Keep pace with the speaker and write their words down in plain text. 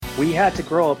we had to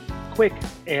grow up quick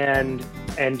and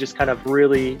just kind of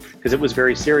really, because it was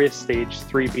very serious, stage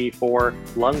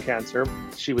 3B4 lung cancer.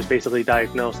 She was basically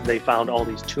diagnosed. They found all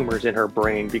these tumors in her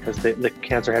brain because the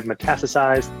cancer had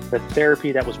metastasized. The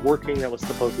therapy that was working, that was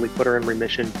supposedly put her in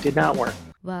remission, did not work.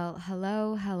 Well,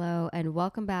 hello, and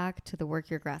welcome back to the Work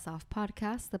Your Grass Off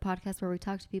podcast, the podcast where we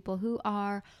talk to people who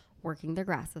are working their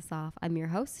grasses off. I'm your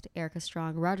host, Erica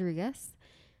Strong Rodriguez.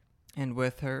 And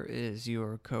with her is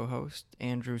your co-host,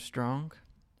 Andrew Strong.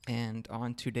 And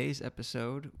on today's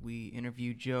episode, we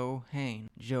interview Joe Hain.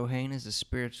 Joe Hain is a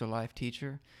spiritual life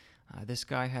teacher. This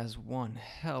guy has one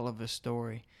hell of a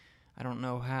story. I don't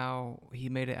know how he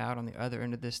made it out on the other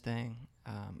end of this thing.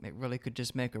 It really could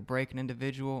just make or break an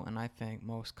individual, and I think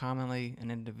most commonly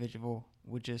an individual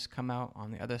would just come out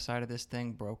on the other side of this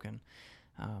thing broken.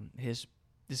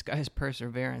 This guy's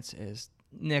perseverance is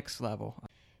next level.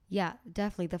 Yeah,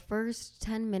 definitely. The first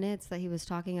 10 minutes that he was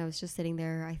talking, I was just sitting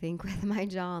there, I think, with my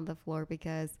jaw on the floor,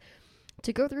 because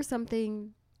to go through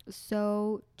something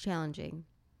so challenging,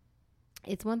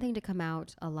 it's one thing to come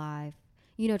out alive,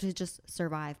 to just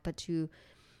survive, but to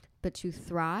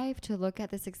thrive, to look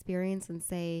at this experience and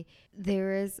say,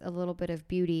 there is a little bit of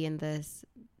beauty in this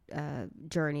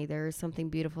journey. There is something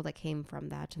beautiful that came from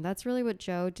that. And that's really what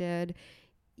Joe did.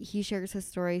 He shares his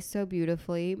story so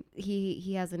beautifully.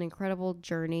 He has an incredible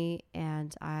journey,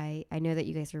 and I know that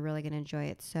you guys are really going to enjoy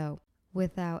it. So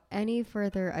without any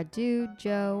further ado,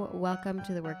 Joe, welcome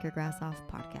to the Work Your Grass Off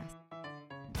podcast.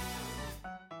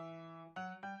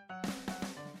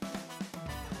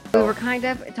 We were kind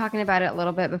of talking about it a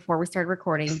little bit before we started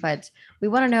recording, but we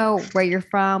want to know where you're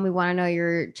from. We want to know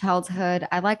your childhood.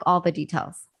 I like all the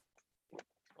details.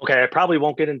 Okay, I probably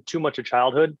won't get into too much of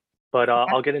childhood, but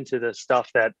Okay. I'll get into the stuff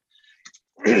that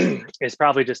is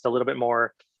probably just a little bit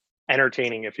more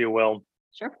entertaining, if you will.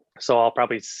 Sure. So I'll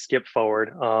probably skip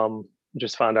forward.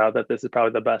 Just found out that this is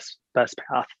probably the best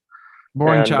path.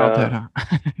 Boring childhood,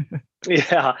 huh?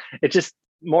 Yeah, it's just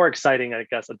more exciting, I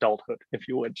guess, adulthood, if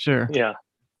you would. Sure.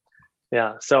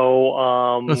 Yeah.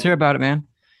 So let's hear about it, man.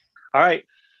 All right.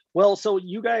 Well, so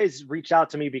you guys reached out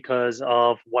to me because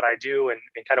of what I do and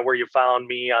kind of where you found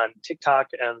me on TikTok.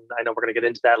 And I know we're going to get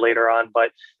into that later on,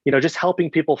 but, just helping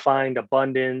people find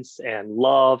abundance and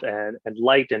love and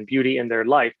light and beauty in their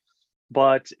life.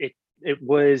 But it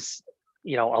was,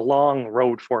 a long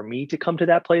road for me to come to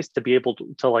that place, to be able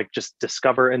to like just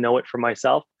discover and know it for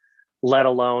myself, let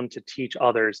alone to teach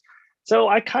others. So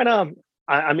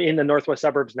I'm in the Northwest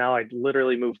suburbs now. I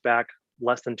literally moved back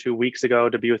less than 2 weeks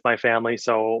ago to be with my family.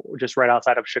 So just right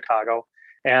outside of Chicago,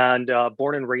 and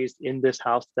born and raised in this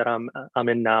house that I'm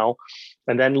in now,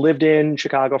 and then lived in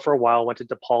Chicago for a while, went to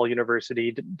DePaul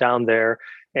University down there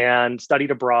and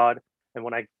studied abroad. And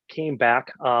when I came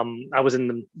back, I was in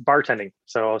the bartending.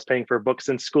 So I was paying for books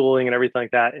and schooling and everything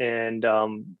like that, and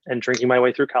drinking my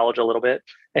way through college a little bit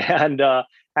and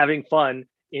having fun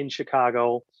in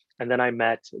Chicago. And then I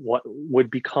met who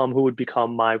would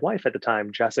become my wife at the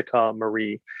time, Jessica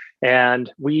Marie.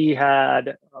 And we had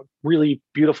a really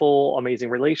beautiful, amazing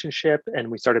relationship.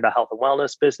 And we started a health and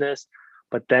wellness business.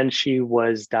 But then she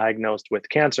was diagnosed with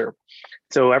cancer.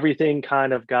 So everything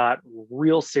kind of got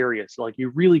real serious. Like, you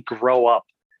really grow up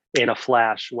in a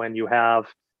flash when you have,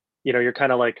 you're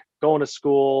kind of like going to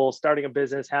school, starting a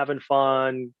business, having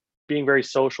fun, being very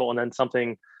social. And then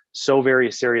something so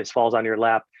very serious falls on your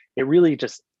lap. It really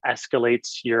just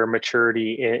escalates your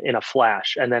maturity in a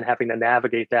flash, and then having to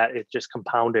navigate that, it just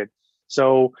compounded.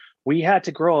 So we had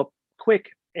to grow up quick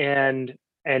and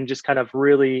just kind of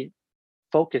really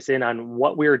focus in on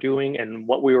what we were doing and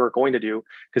what we were going to do,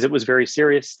 because it was very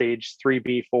serious, stage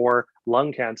 3B4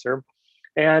 lung cancer.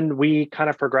 And we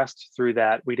kind of progressed through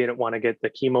that. We didn't want to get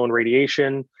the chemo and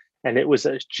radiation, and it was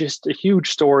just a huge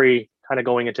story kind of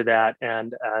going into that,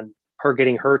 and her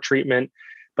getting her treatment,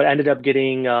 but ended up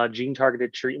getting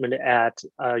gene-targeted treatment at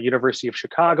University of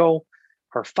Chicago.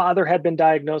 Her father had been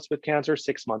diagnosed with cancer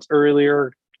 6 months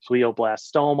earlier,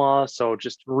 glioblastoma. So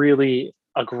just really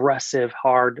aggressive,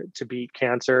 hard to beat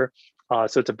cancer.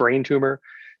 So it's a brain tumor.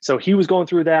 So he was going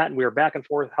through that, and we were back and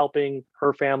forth helping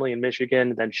her family in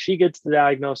Michigan. Then she gets the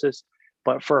diagnosis.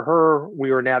 But for her, we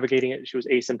were navigating it. She was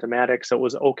asymptomatic, so it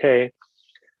was okay.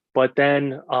 But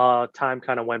then time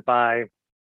kind of went by.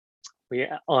 We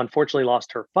unfortunately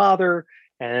lost her father,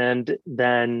 and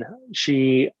then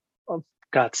she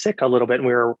got sick a little bit, and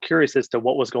we were curious as to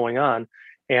what was going on.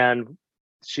 And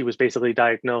she was basically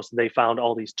diagnosed. They found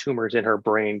all these tumors in her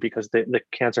brain because the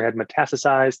cancer had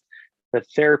metastasized. The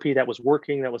therapy that was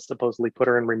working, that was supposedly put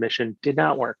her in remission, did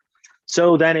not work.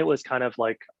 So then it was kind of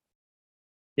like,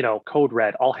 code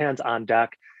red, all hands on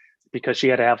deck, because she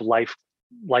had to have life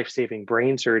life-saving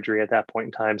brain surgery at that point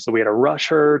in time. So we had to rush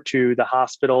her to the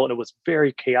hospital, and it was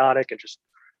very chaotic and just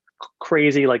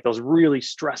crazy, like those really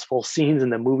stressful scenes in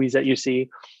the movies that you see.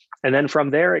 And then from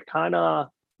there, it kind of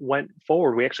went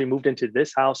forward. We actually moved into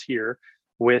this house here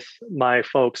with my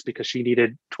folks because she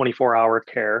needed 24-hour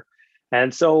care.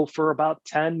 And so for about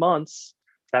 10 months,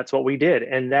 that's what we did.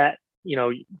 And that,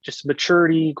 just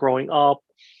maturity, growing up,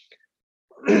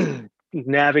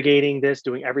 navigating this,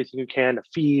 doing everything you can to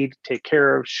feed, take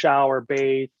care of, shower,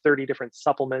 bathe, 30 different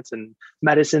supplements and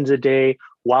medicines a day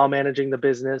while managing the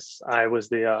business. I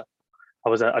was a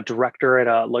director at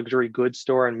a luxury goods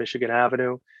store on Michigan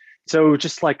Avenue. So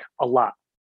just like a lot,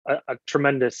 a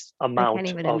tremendous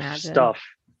amount of imagine. Stuff,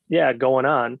 going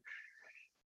on.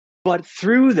 But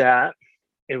through that,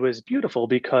 it was beautiful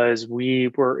because we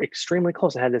were extremely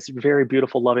close. I had this very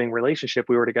beautiful, loving relationship.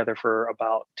 We were together for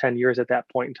about 10 years at that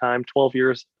point in time, 12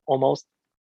 years almost.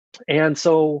 And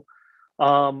so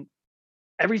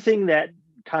everything that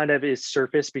kind of is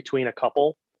surface between a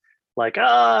couple, like,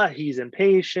 he's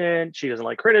impatient, she doesn't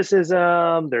like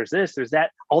criticism, there's this, there's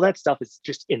that, all that stuff is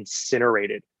just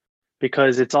incinerated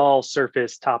because it's all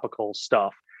surface topical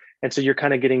stuff. And so you're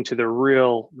kind of getting to the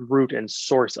real root and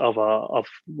source of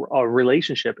a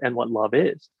relationship and what love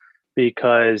is,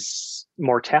 because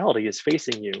mortality is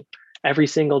facing you every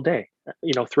single day.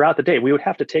 Throughout the day, we would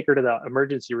have to take her to the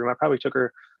emergency room. I probably took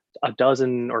her a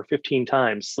dozen or 15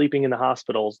 times, sleeping in the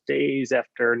hospitals, days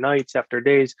after nights after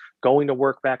days, going to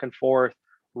work back and forth,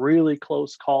 really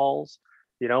close calls,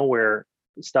 where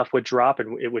stuff would drop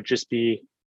and it would just be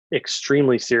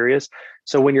extremely serious.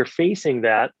 So when you're facing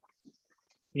that,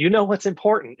 what's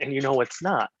important and what's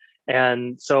not.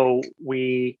 And so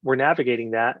we were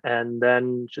navigating that. And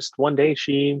then just one day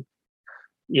she,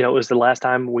 it was the last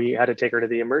time we had to take her to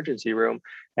the emergency room,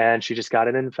 and she just got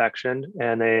an infection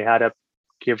and they had to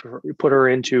put her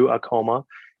into a coma,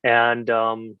 and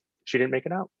she didn't make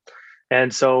it out.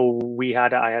 And so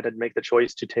I had to make the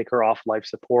choice to take her off life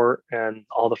support, and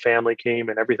all the family came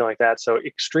and everything like that. So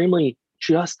extremely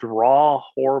just raw,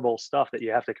 horrible stuff that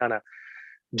you have to kind of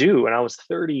do. And I was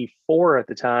 34 at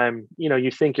the time.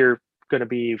 You think you're going to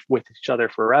be with each other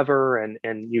forever,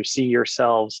 and you see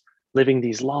yourselves living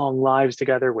these long lives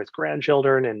together with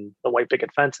grandchildren and the white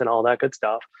picket fence and all that good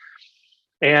stuff.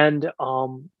 And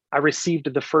I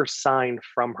received the first sign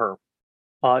from her.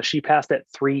 She passed at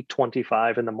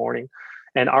 3:25 in the morning,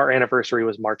 and our anniversary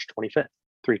was March 25th,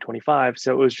 3:25.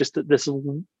 So it was just this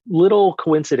little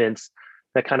coincidence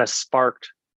that kind of sparked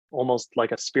almost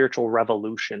like a spiritual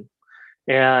revolution.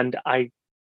 And I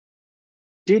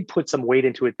did put some weight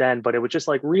into it then, but it was just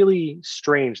like really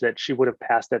strange that she would have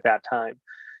passed at that time.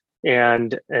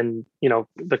 And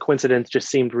the coincidence just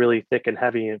seemed really thick and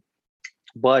heavy.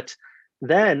 But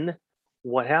then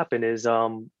what happened is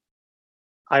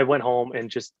I went home and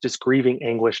just grieving,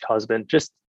 anguished husband.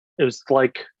 It was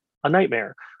like a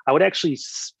nightmare. I would actually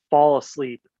fall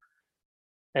asleep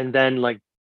and then like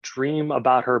dream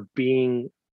about her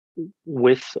being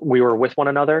we were with one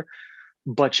another,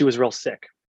 but she was real sick.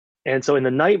 And so in the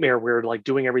nightmare, we were like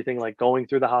doing everything, like going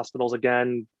through the hospitals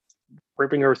again,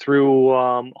 ripping her through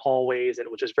hallways, and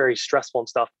it was just very stressful and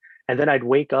stuff. And then I'd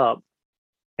wake up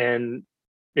and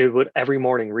it would every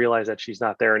morning realize that she's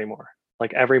not there anymore.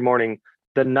 Like every morning,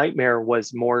 the nightmare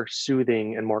was more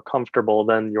soothing and more comfortable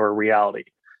than your reality,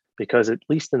 because at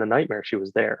least in the nightmare, she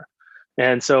was there.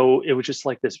 And so it was just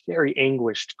like this very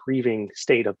anguished, grieving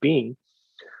state of being.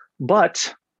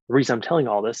 But the reason I'm telling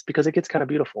all this, because it gets kind of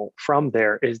beautiful from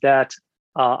there, is that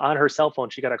on her cell phone,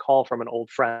 she got a call from an old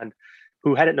friend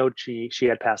who hadn't known she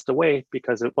had passed away,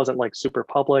 because it wasn't like super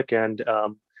public. And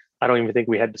I don't even think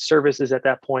we had the services at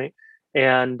that point.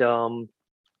 And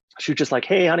she was just like,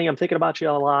 "Hey, honey, I'm thinking about you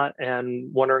a lot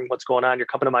and wondering what's going on. You're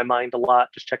coming to my mind a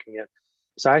lot, just checking in."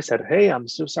 So I said, "Hey, I'm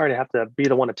so sorry to have to be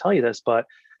the one to tell you this, but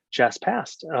Jess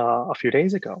passed a few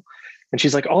days ago." And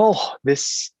she's like, "Oh,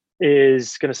 this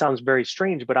is going to sound very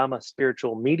strange, but I'm a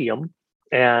spiritual medium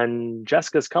and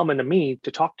Jessica's coming to me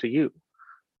to talk to you."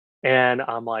 And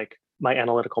I'm like, my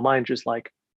analytical mind just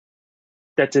like,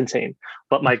 that's insane.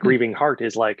 But my grieving heart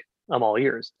is like, I'm all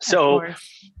ears. So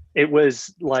it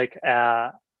was like,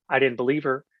 I didn't believe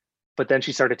her, but then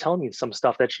she started telling me some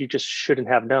stuff that she just shouldn't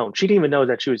have known. She didn't even know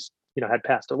that she was, had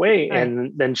passed away. Right.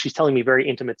 And then she's telling me very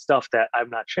intimate stuff that I'm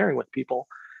not sharing with people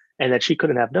and that she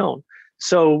couldn't have known.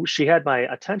 So she had my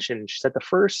attention. She said, the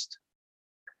first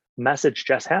message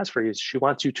Jess has for you is she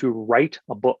wants you to write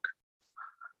a book.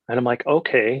 And I'm like,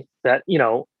 okay, that,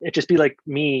 it'd just be like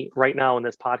me right now in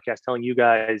this podcast telling you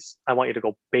guys, I want you to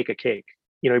go bake a cake.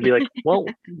 It'd be like, well,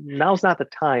 now's not the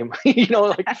time,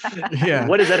 yeah.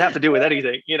 What does that have to do with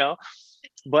anything,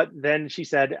 But then she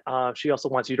said she also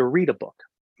wants you to read a book.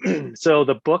 So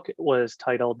the book was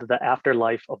titled The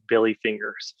Afterlife of Billy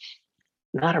Fingers.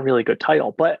 Not a really good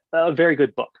title, but a very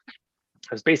good book.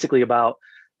 It was basically about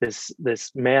this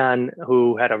man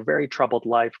who had a very troubled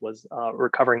life, was a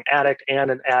recovering addict and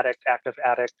an active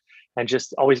addict, and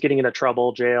just always getting into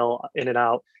trouble, jail, in and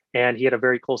out. And he had a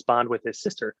very close bond with his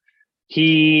sister.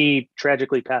 He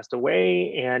tragically passed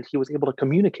away, and he was able to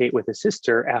communicate with his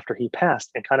sister after he passed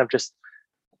and kind of just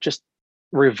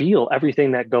reveal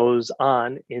everything that goes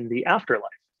on in the afterlife.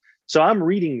 So I'm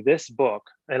reading this book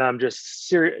and I'm just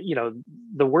serious,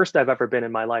 the worst I've ever been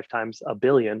in my lifetime's a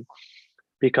billion,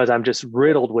 because I'm just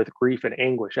riddled with grief and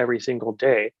anguish every single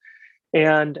day.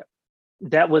 And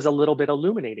that was a little bit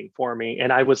illuminating for me.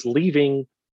 And I was leaving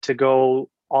to go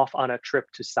off on a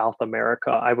trip to South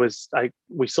America.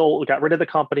 We got rid of the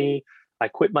company. I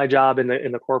quit my job in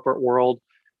the corporate world,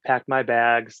 packed my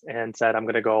bags, and said, I'm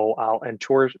going to go out and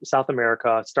tour South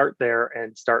America, start there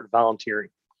and start volunteering.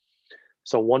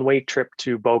 So one-way trip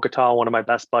to Bogota. One of my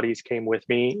best buddies came with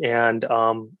me, and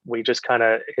we just kind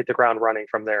of hit the ground running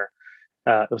from there.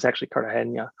 It was actually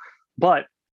Cartagena. But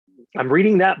I'm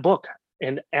reading that book,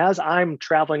 and as I'm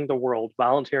traveling the world,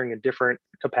 volunteering in different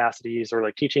capacities, or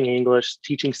like teaching English,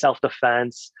 teaching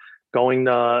self-defense, going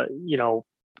to,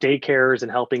 daycares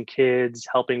and helping kids,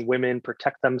 helping women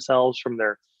protect themselves from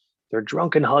their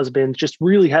drunken husbands, just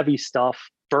really heavy stuff,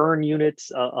 burn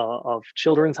units of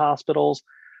children's hospitals.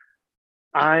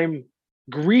 I'm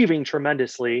grieving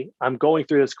tremendously. I'm going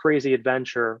through this crazy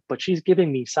adventure, but she's giving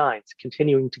me signs,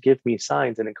 continuing to give me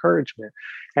signs and encouragement.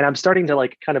 And I'm starting to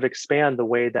kind of expand the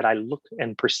way that I look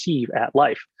and perceive at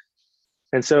life.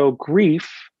 And so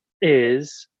grief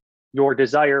is your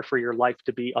desire for your life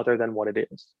to be other than what it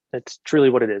is. It's truly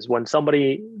what it is. When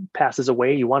somebody passes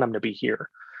away, you want them to be here,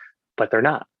 but they're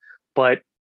not. But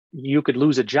you could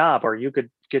lose a job, or you could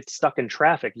get stuck in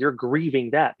traffic. You're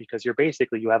grieving that because you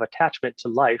have attachment to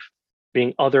life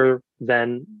being other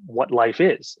than what life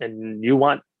is, and you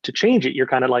want to change it. You're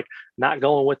kind of like not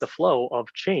going with the flow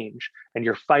of change, and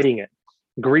you're fighting it.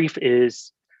 Grief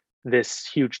is this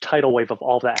huge tidal wave of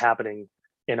all that happening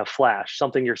in a flash,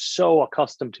 something you're so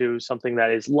accustomed to, something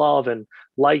that is love and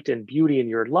light and beauty in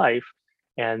your life,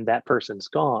 and that person's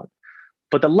gone.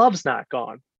 But the love's not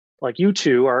gone. Like, you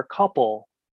two are a couple.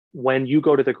 When you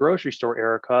go to the grocery store,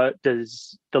 Erica,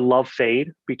 does the love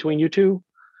fade between you two?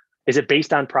 Is it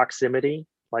based on proximity?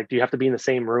 Like, do you have to be in the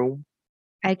same room?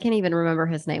 I can't even remember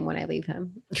his name when I leave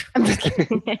him. I'm just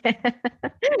kidding.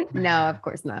 No, of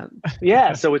course not.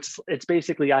 Yeah. So it's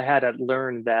basically, I had to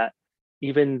learn that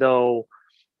even though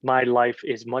my life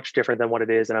is much different than what it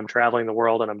is, and I'm traveling the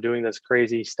world and I'm doing this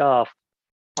crazy stuff,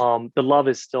 the love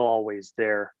is still always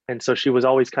there. And so she was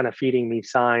always kind of feeding me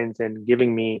signs and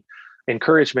giving me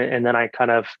encouragement. And then I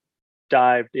kind of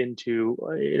dived into,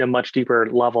 in a much deeper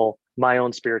level, my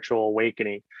own spiritual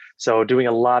awakening. So doing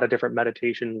a lot of different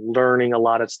meditation, learning a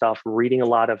lot of stuff, reading a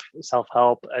lot of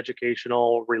self-help,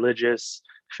 educational, religious,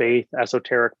 faith,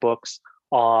 esoteric books,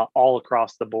 all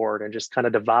across the board, and just kind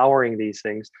of devouring these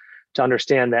things to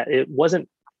understand that it wasn't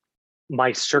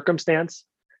my circumstance.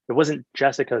 It wasn't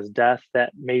Jessica's death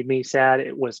that made me sad.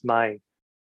 It was my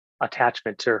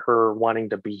attachment to her wanting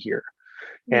to be here.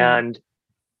 Yeah. And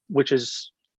which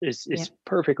is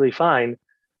perfectly fine.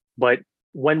 But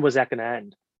when was that going to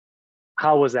end?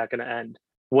 How was that going to end?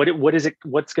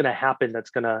 What's going to happen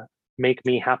that's going to make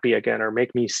me happy again, or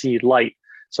make me see light?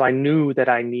 So I knew that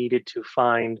I needed to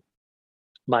find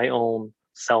my own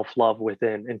self-love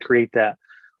within and create that.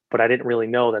 But I didn't really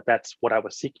know that that's what I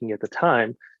was seeking at the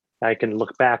time. I can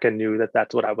look back and knew that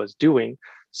that's what I was doing.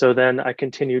 So then I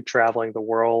continued traveling the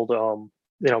world,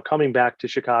 coming back to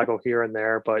Chicago here and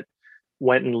there, but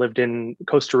went and lived in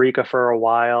Costa Rica for a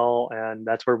while, and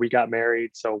that's where we got married.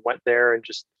 So went there and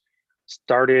just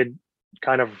started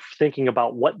kind of thinking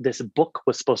about what this book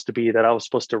was supposed to be that I was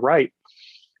supposed to write,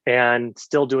 and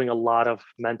still doing a lot of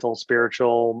mental,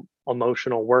 spiritual,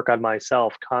 emotional work on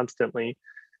myself constantly.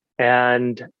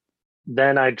 And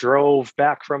then I drove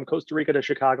back from Costa Rica to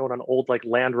Chicago in an old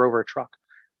Land Rover truck.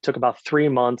 Took about 3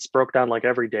 months, broke down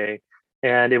every day.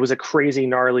 And it was a crazy,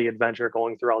 gnarly adventure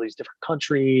going through all these different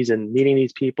countries and meeting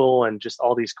these people and just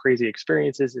all these crazy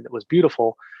experiences. And it was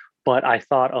beautiful. But I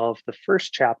thought of the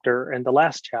first chapter and the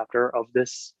last chapter of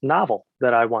this novel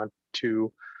that I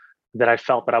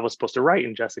felt that I was supposed to write.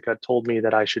 And Jessica told me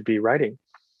that I should be writing.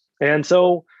 And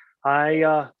so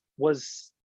I was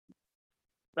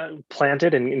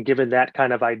planted and given that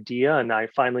kind of idea. And I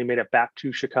finally made it back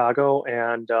to Chicago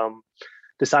and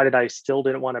decided I still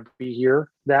didn't want to be here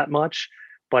that much.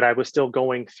 but I was still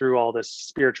going through all this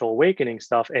spiritual awakening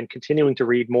stuff and continuing to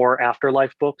read more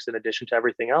afterlife books in addition to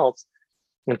everything else,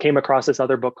 and came across this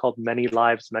other book called Many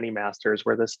Lives, Many Masters,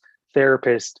 where this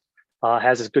therapist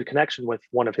has this good connection with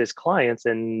one of his clients,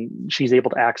 and she's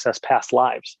able to access past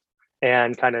lives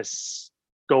and kind of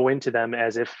go into them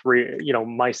as if,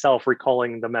 myself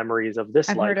recalling the memories of this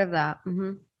I've life. heard of that.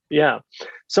 Yeah.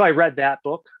 So I read that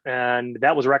book, and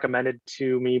that was recommended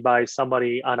to me by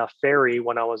somebody on a ferry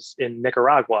when I was in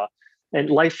Nicaragua. And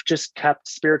life just kept,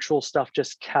 spiritual stuff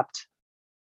just kept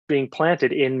being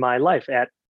planted in my life at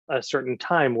a certain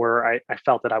time where I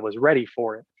felt that I was ready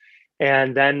for it.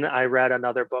 And then I read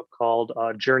another book called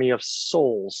Journey of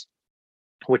Souls,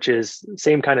 which is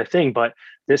same kind of thing, but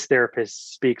this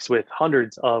therapist speaks with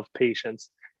hundreds of patients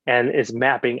and is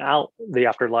mapping out the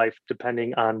afterlife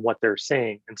depending on what they're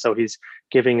saying. And so he's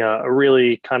giving a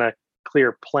really kind of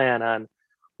clear plan on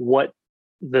what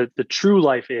the true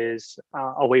life is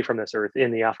away from this earth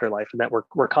in the afterlife, and that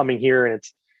we're coming here, and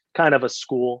it's kind of a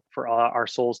school for our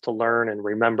souls to learn and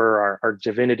remember our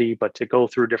divinity, but to go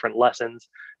through different lessons,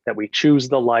 that we choose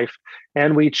the life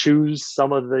and we choose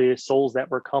some of the souls that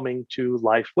we're coming to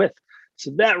life with.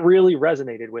 So that really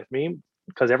resonated with me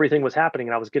because everything was happening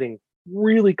and I was getting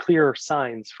really clear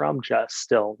signs from Jess,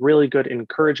 still really good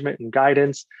encouragement and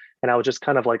guidance. And I was just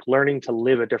kind of like learning to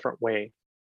live a different way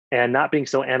and not being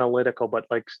so analytical, but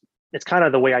like, it's kind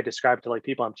of the way I describe it to like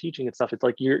people I'm teaching and stuff. It's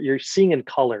like you're seeing in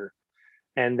color,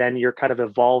 and then you're kind of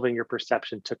evolving your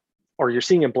perception to, or you're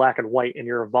seeing in black and white and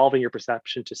you're evolving your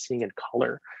perception to seeing in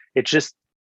color.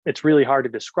 It's really hard to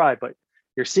describe, but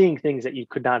you're seeing things that you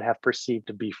could not have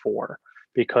perceived before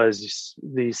because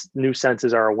these new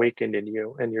senses are awakened in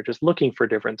you and you're just looking for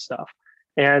different stuff.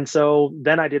 And so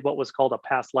then I did what was called a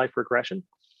past life regression.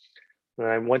 And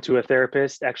I went to a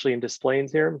therapist actually in Des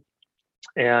Plaines here.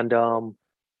 And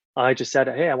I just said,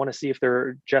 hey, I want to see if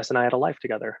Jess and I had a life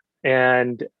together.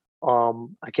 And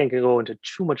I can't go into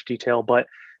too much detail, but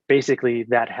basically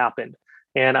that happened.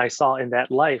 And I saw in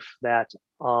that life that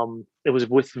it was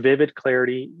with vivid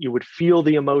clarity. You would feel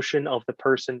the emotion of the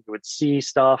person. You would see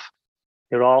stuff.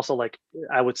 It would also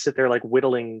I would sit there like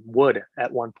whittling wood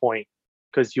at one point,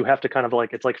 because you have to kind of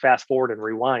it's like fast forward and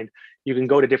rewind. You can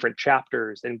go to different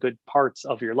chapters and good parts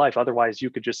of your life. Otherwise, you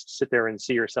could just sit there and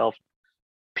see yourself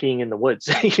peeing in the woods.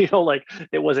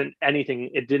 It wasn't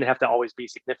anything. It didn't have to always be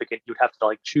significant. You'd have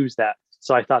to choose that.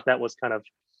 So I thought that was kind of,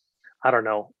 I don't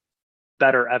know,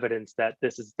 better evidence that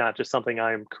this is not just something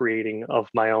I'm creating of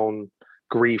my own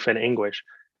grief and anguish.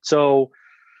 So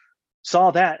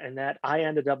saw that, and that I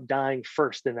ended up dying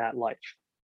first in that life.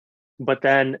 But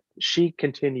then she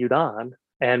continued on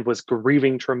and was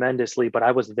grieving tremendously, but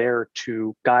I was there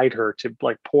to guide her, to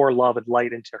pour love and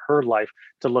light into her life,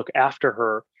 to look after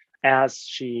her as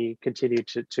she continued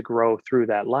to grow through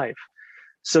that life.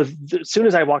 So as soon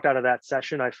as I walked out of that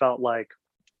session, I felt like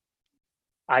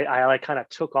I kind of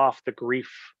took off the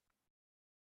grief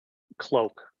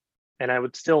cloak, and I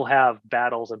would still have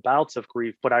battles and bouts of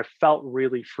grief, but I felt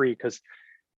really free, because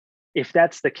if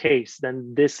that's the case,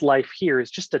 then this life here is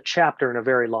just a chapter in a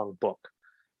very long book.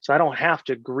 So I don't have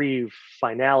to grieve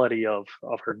finality of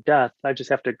her death. I just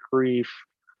have to grieve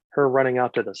her running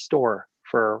out to the store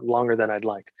for longer than I'd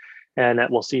like, and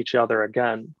that we'll see each other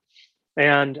again.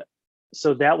 And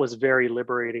so that was very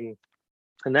liberating.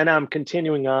 And then I'm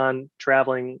continuing on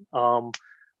traveling.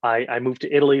 I moved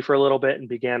to Italy for a little bit and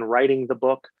began writing the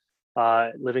book,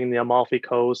 living in the Amalfi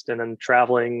Coast, and then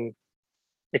traveling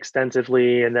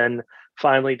extensively. And then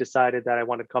finally decided that I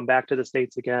wanted to come back to the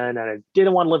States again. And I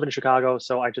didn't want to live in Chicago.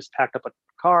 So I just packed up a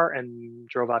car and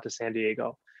drove out to San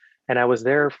Diego. And I was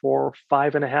there for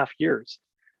 5.5 years.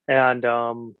 And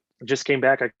just came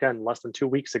back again less than 2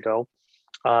 weeks ago.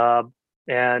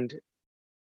 And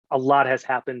a lot has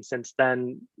happened since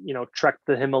then, trekked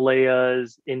the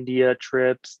Himalayas, India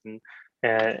trips,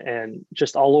 and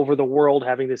just all over the world,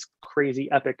 having this crazy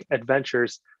epic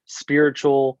adventures,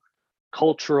 spiritual,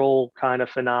 cultural kind of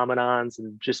phenomenons,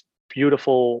 and just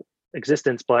beautiful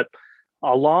existence. But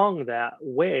along that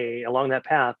way, along that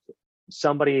path,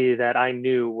 somebody that I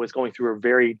knew was going through a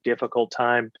very difficult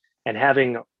time and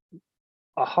having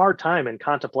a hard time and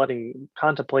contemplating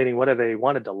whether they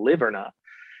wanted to live or not.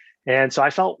 And so I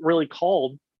felt really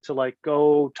called to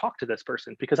go talk to this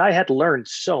person, because I had learned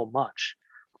so much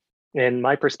and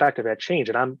my perspective had changed,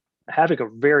 and I'm having a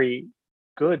very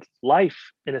good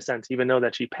life in a sense. Even though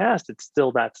that she passed, it's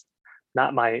still, that's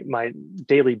not my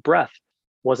daily breath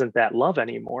wasn't that love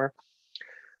anymore.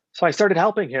 So I started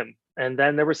helping him, and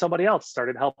then there was somebody else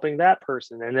started helping that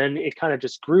person, and then it kind of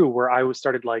just grew where I was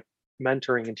started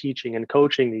mentoring and teaching and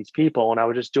coaching these people, and I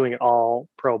was just doing it all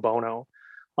pro bono,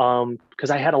 because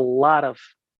I had a lot of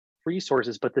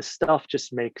resources, but this stuff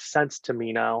just makes sense to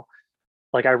me now.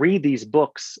 Like I read these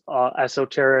books,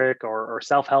 esoteric or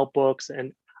self-help books,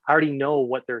 and I already know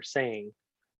what they're saying.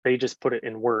 They just put it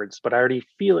in words, but I already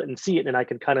feel it and see it, and I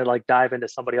can kind of like dive into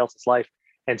somebody else's life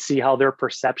and see how their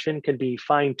perception can be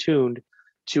fine-tuned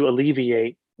to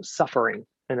alleviate suffering,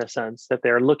 in a sense that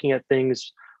they're looking at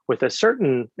things with a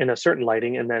certain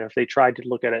lighting, and then if they tried to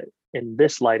look at it in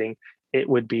this lighting, it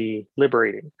would be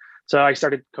liberating. So I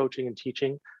started coaching and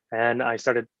teaching, and I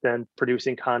started then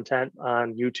producing content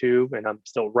on YouTube, and I'm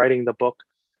still writing the book,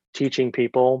 teaching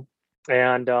people,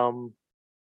 and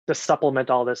to supplement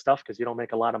all this stuff, because you don't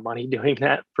make a lot of money doing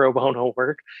that pro bono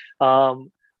work.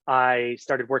 I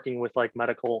started working with like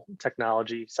medical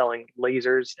technology, selling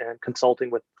lasers and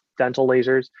consulting with dental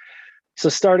lasers. So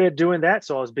started doing that.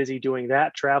 So I was busy doing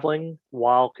that, traveling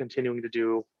while continuing to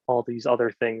do all these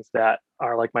other things that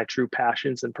are like my true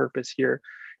passions and purpose here.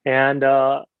 And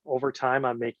over time,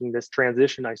 I'm making this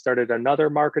transition. I started another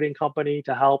marketing company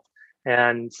to help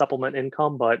and supplement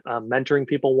income, but mentoring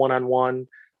people one-on-one,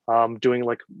 doing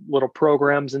like little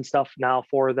programs and stuff now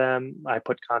for them. I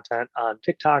put content on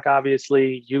TikTok,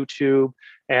 obviously, YouTube,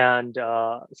 and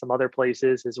some other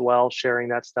places as well, sharing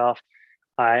that stuff.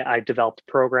 I developed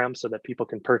programs so that people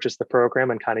can purchase the program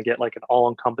and kind of get like an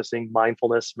all-encompassing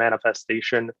mindfulness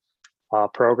manifestation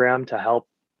program to help,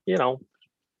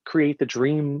 create the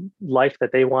dream life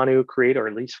that they want to create, or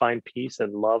at least find peace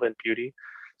and love and beauty.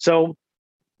 So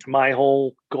my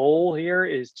whole goal here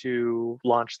is to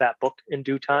launch that book in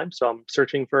due time. So I'm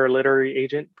searching for a literary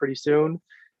agent pretty soon,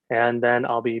 and then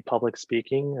I'll be public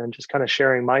speaking and just kind of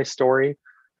sharing my story,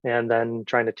 and then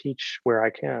trying to teach where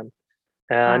I can.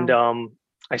 And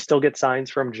I still get signs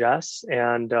from Jess,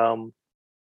 and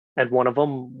one of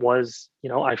them was,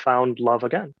 I found love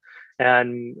again.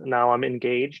 And now I'm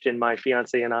engaged, and my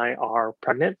fiance and I are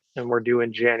pregnant, and we're due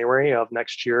in January of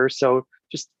next year. So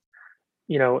just,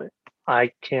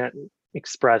 I can't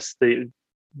express the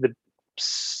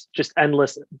just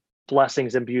endless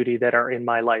blessings and beauty that are in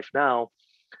my life now.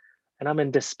 And I'm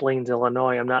in Des Plaines,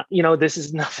 Illinois. I'm not, this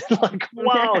is nothing like,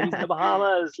 wow, he's in the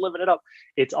Bahamas living it up.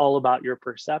 It's all about your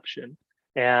perception.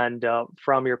 And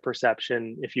from your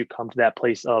perception, if you come to that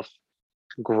place of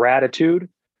gratitude,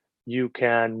 you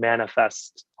can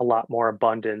manifest a lot more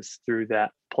abundance through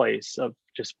that place of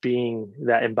just being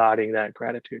that, embodying that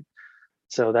gratitude.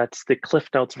 So that's the Cliff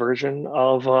Notes version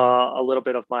of a little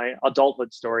bit of my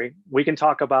adulthood story. We can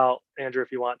talk about, Andrew,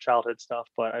 if you want childhood stuff,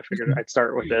 but I figured I'd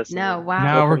start with this. No, wow.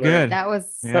 No, we're good. That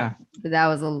was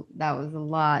a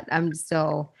lot. I'm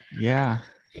still. Yeah.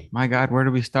 My God, where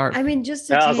do we start? I mean,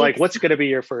 I was like, what's going to be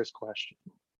your first question?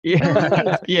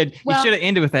 Yeah. Yeah. Well, you should have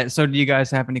ended with that. So do you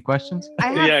guys have any questions? I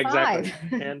have exactly.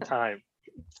 5. And time.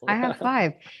 I have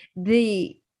 5.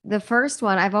 The first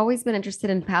one, I've always been interested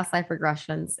in past life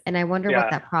regressions, and I wonder what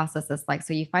that process is like.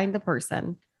 So you find the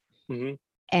person,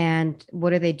 and what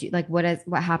do they do? Like, what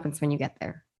happens when you get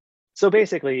there? So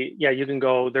basically, you can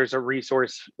go, there's a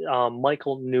resource.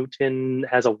 Michael Newton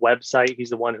has a website. He's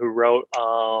the one who wrote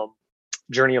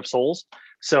Journey of Souls.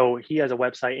 So he has a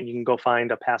website, and you can go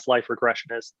find a past life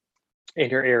regressionist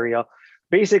in your area.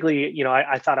 Basically,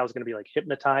 I thought I was going to be like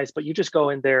hypnotized, but you just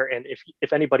go in there, and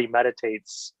if anybody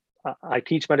meditates, I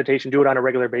teach meditation, do it on a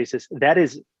regular basis. That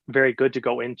is very good to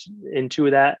go into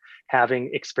that,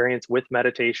 having experience with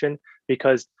meditation,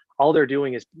 because all they're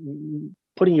doing is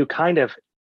putting you kind of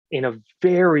in a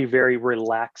very, very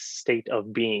relaxed state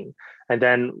of being. And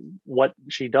then what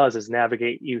she does is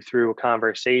navigate you through a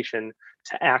conversation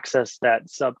to access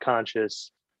that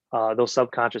subconscious, those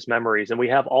subconscious memories. And we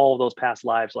have all of those past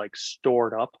lives like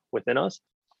stored up within us.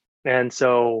 And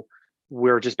so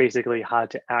we're just basically how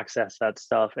to access that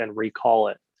stuff and recall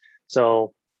it.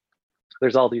 So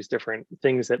there's all these different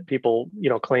things that people,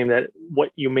 claim that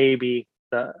what you may be,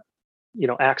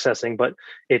 accessing, but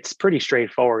it's pretty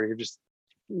straightforward. You're just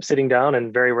sitting down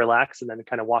and very relaxed, and then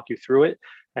kind of walk you through it.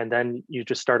 And then you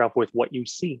just start off with what you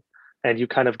see, and you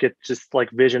kind of get just like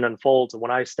vision unfolds. And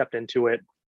when I stepped into it,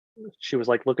 she was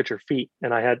like, look at your feet.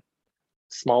 And I had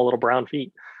small little brown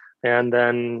feet. And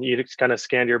then you just kind of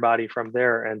scanned your body from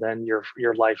there, and then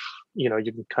your life, you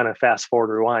can kind of fast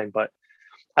forward, rewind. But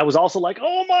I was also like,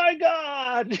 oh my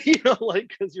God,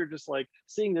 because you're just like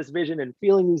seeing this vision and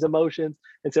feeling these emotions.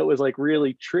 And so it was like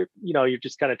really you're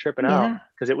just kind of tripping out,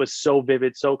 because it was so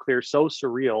vivid, so clear, so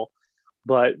surreal,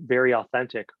 but very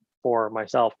authentic for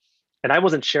myself. And I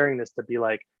wasn't sharing this to be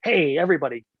like, hey,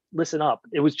 everybody, listen up.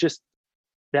 It was just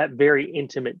that very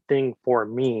intimate thing for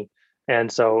me.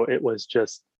 And so it was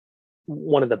just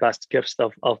one of the best gifts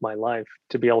of my life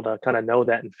to be able to kind of know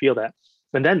that and feel that.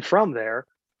 And then from there,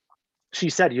 she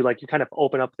said you kind of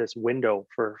open up this window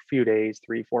for a few days,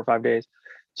 3, 4, 5 days.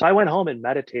 So I went home and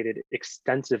meditated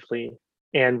extensively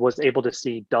and was able to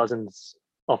see dozens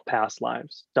of past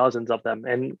lives, dozens of them.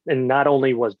 And not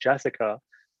only was Jessica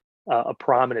a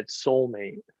prominent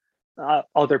soulmate,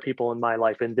 other people in my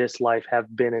life in this life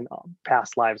have been in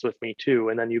past lives with me too.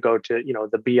 And then you go to,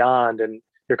 the beyond, and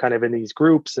you're kind of in these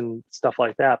groups and stuff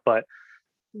like that. But,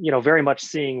 very much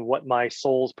seeing what my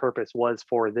soul's purpose was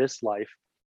for this life.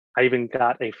 I even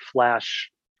got a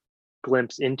flash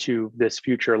glimpse into this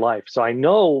future life. So I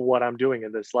know what I'm doing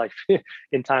in this life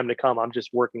in time to come. I'm just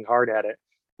working hard at it.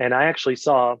 And I actually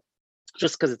saw,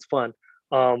 just because it's fun,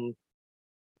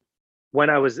 when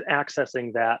I was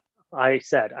accessing that, I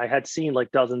said I had seen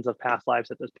like dozens of past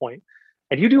lives at this point.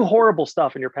 And you do horrible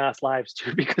stuff in your past lives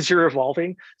too, because you're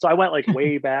evolving. So I went like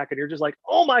way back, and you're just like,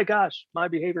 oh my gosh, my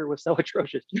behavior was so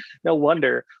atrocious. No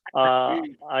wonder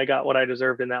I got what I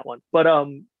deserved in that one. But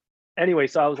anyway,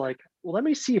 so I was like, well, let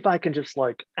me see if I can just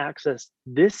like access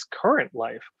this current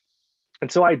life. And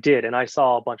so I did, and I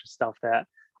saw a bunch of stuff that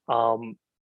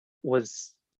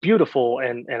was beautiful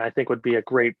and I think would be a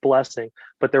great blessing.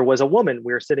 But there was a woman,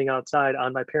 we were sitting outside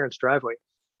on my parents' driveway,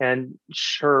 and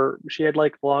she had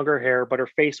like longer hair, but her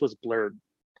face was blurred.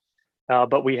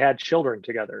 But we had children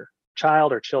together,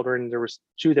 child or children. There was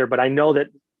two there, but I know that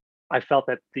I felt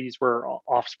that these were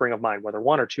offspring of mine, whether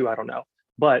one or two, I don't know.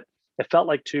 But it felt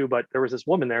like two, but there was this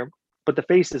woman there, but the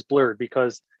face is blurred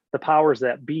because the powers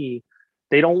that be,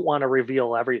 they don't want to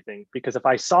reveal everything. Because if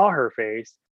I saw her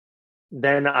face,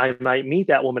 then I might meet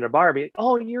that woman at a bar and be,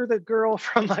 oh, you're the girl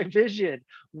from my vision.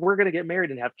 We're going to get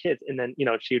married and have kids. And then,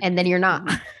 and then you're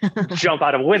not. jump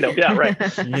out of a window. Yeah, right.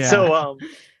 Yeah. So,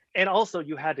 and also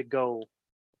you had to go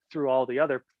through all the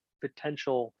other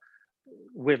potential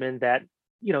women that,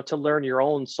 to learn your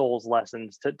own soul's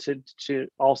lessons, to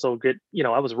also get,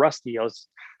 I was rusty. I was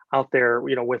out there,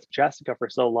 with Jessica for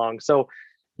so long. So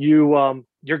you're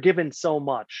given so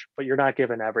much, but you're not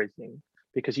given everything,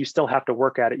 because you still have to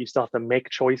work at it. You still have to make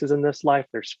choices in this life.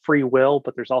 There's free will,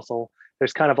 but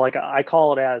there's kind of like, I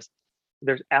call it as,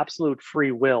 there's absolute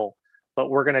free will, but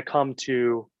we're going to come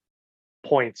to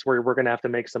points where we're going to have to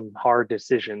make some hard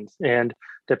decisions. And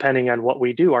depending on what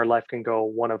we do, our life can go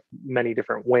one of many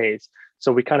different ways.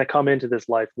 So we kind of come into this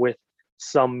life with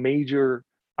some major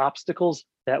obstacles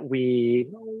that we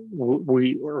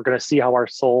are going to see how our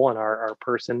soul and our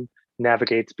person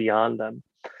navigates beyond them.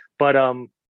 But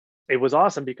it was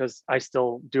awesome because I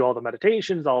still do all the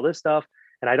meditations, all this stuff,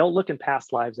 and I don't look in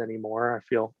past lives anymore. I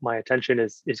feel my attention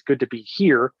is good to be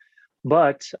here.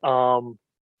 But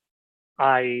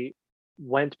I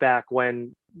went back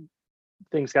when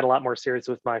things got a lot more serious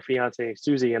with my fiance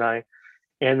Susie and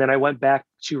then I went back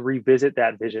to revisit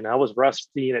that vision. I was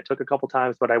rusty and it took a couple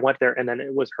times, but I went there, and then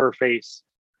it was her face,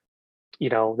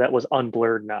 that was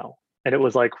unblurred now. And it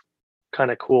was like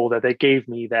kind of cool that they gave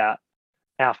me that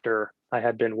after I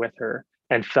had been with her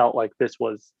and felt like this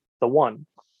was the one.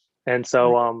 And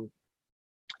so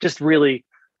just really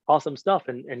awesome stuff.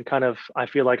 And kind of, I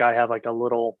feel like I have like a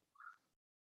little,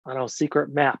 I don't know,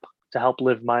 secret map to help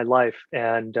live my life.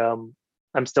 And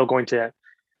I'm still going to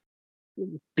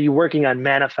be working on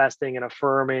manifesting and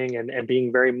affirming and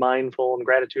being very mindful and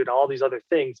gratitude and all these other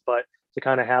things. But to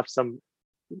kind of have some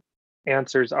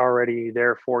answers already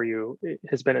there for you, it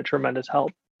has been a tremendous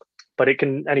help. But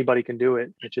anybody can do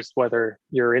it. It's just whether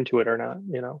you're into it or not,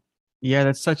 Yeah,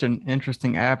 that's such an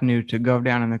interesting avenue to go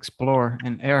down and explore.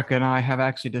 And Erica and I have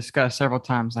actually discussed several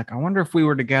times, like, I wonder if we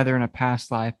were together in a past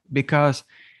life, because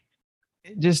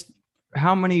just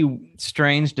how many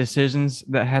strange decisions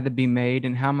that had to be made,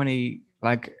 and how many,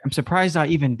 like, I'm surprised I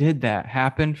even did that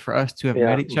happen for us to have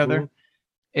met each other.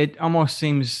 It almost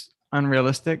seems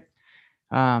unrealistic.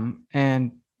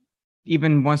 And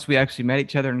even once we actually met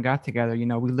each other and got together,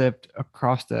 we lived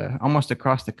almost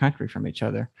across the country from each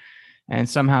other, and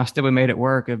somehow still we made it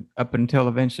work up until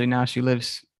eventually now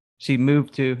she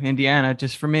moved to Indiana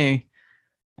just for me.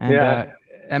 And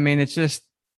I mean, it's just,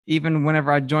 even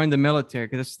whenever I joined the military,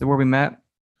 because that's where we met,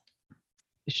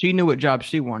 she knew what job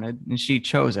she wanted and she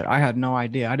chose it. I had no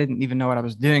idea. I didn't even know what I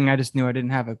was doing. I just knew I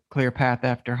didn't have a clear path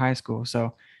after high school.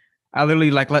 So I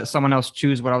literally like let someone else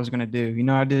choose what I was going to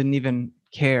do. I didn't even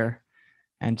care.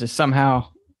 And just somehow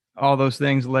all those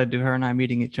things led to her and I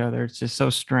meeting each other. It's just so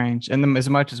strange. And then, as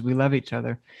much as we love each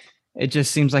other, it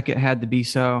just seems like it had to be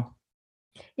so.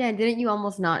 Yeah. Didn't you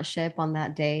almost not ship on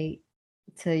that day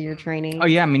to your training? Oh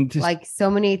yeah. I mean, like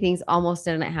so many things almost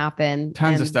didn't happen.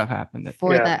 Tons of stuff happened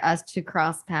for us to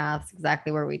cross paths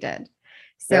exactly where we did.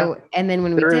 So, and then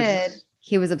when we did,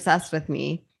 he was obsessed with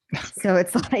me. So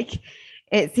it's like,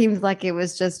 it seems like it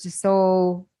was just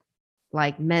so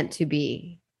like meant to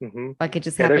be. Hmm. Like it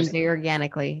just Yeah, happened there's very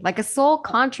organically, like a soul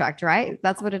contract, right?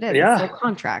 That's what it is. A soul yeah,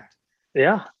 contract.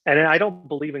 yeah. And I don't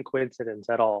believe in coincidence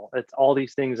at all. It's all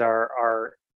these things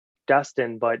are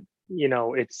destined, but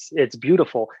it's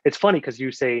beautiful. It's funny because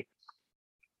you say,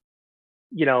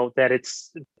 that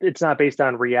it's not based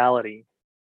on reality.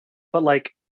 But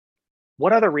like,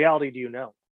 what other reality do you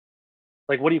know?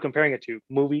 Like, what are you comparing it to?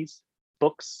 Movies,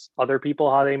 books, other people,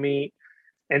 how they meet.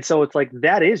 And so it's like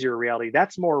that is your reality.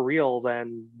 That's more real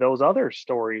than those other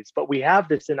stories. But we have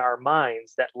this in our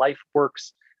minds that life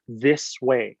works this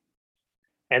way.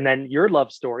 And then your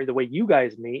love story, the way you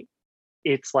guys meet,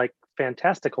 it's like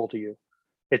fantastical to you.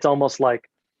 It's almost like,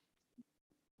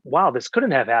 wow, this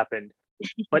couldn't have happened.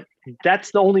 But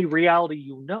that's the only reality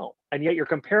you know. And yet you're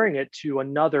comparing it to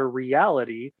another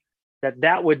reality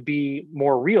that would be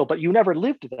more real, but you never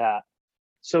lived that.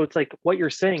 So it's like what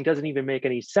you're saying doesn't even make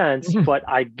any sense, but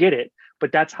I get it.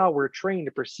 But that's how we're trained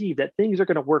to perceive that things are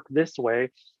going to work this way,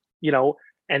 you know,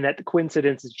 and that the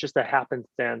coincidence is just a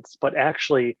happenstance. But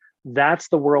actually, that's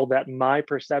the world that my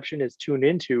perception is tuned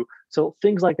into. So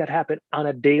things like that happen on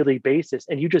a daily basis,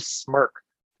 and you just smirk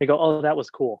and go, "Oh, that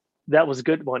was cool. That was a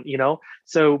good one."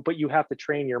 So, but you have to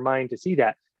train your mind to see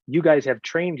that. You guys have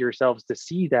trained yourselves to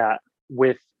see that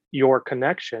with your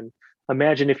connection.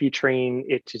 Imagine if you train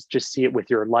it to just see it with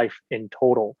your life in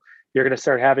total. You're going to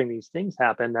start having these things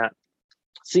happen that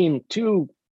seem too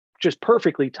just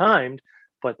perfectly timed,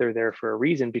 but they're there for a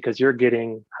reason because you're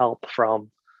getting help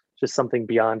from just something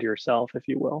beyond yourself, if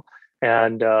you will.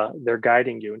 And they're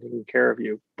guiding you and taking care of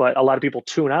you. But a lot of people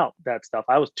tune out that stuff.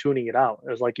 I was tuning it out.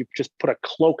 It was like you just put a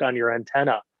cloak on your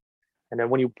antenna. And then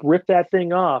when you rip that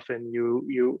thing off and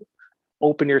you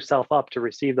open yourself up to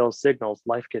receive those signals,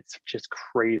 life gets just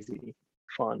crazy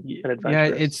fun and Yeah,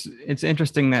 adventurous. it's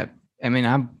interesting that, I mean,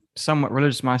 I'm somewhat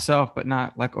religious myself, but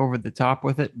not like over the top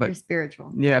with it. You're But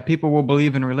spiritual. yeah, people will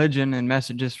believe in religion and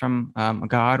messages from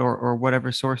God or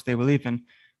whatever source they believe in,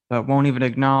 but won't even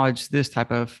acknowledge this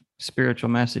type of spiritual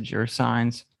message or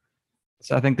signs.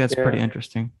 So I think that's pretty Yeah,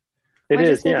 interesting. it I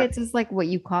just is. think Yeah, it's just like what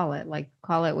you call it. Like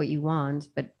call it what you want,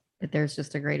 but there's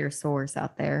just a greater source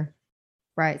out there.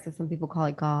 Right. So some people call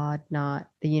it God, not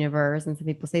the universe. And some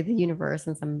people say the universe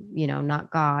and some, not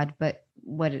God. But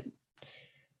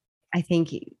I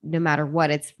think no matter what,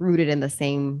 it's rooted in the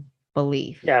same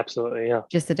belief, yeah, absolutely. Yeah.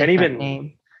 just a And different even,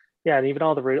 name. yeah, and even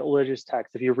all the religious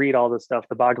texts, if you read all this stuff,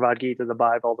 the Bhagavad Gita, the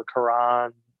Bible, the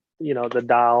Quran, the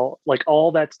Tao, like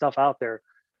all that stuff out there,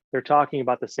 they're talking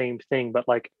about the same thing. But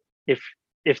like if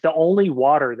if the only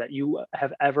water that you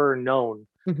have ever known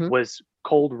Hmm. was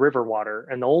cold river water,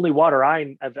 and the only water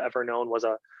I have ever known was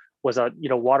a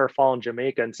waterfall in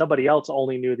Jamaica, and somebody else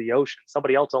only knew the ocean,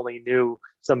 somebody else only knew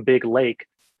some big lake,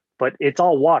 but it's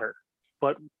all water.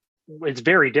 But it's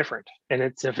very different, and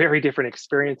it's a very different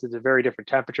experience. It's a very different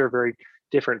temperature, very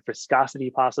different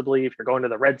viscosity, possibly if you're going to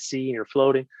the Red Sea and you're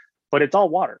floating, but it's all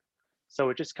water.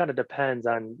 So it just kind of depends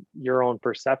on your own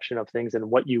perception of things and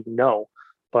what you know.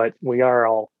 But we are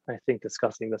all, I think,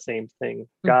 discussing the same thing: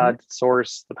 Hmm. God,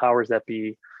 source, the powers that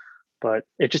be. But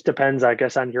it just depends, I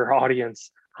guess, on your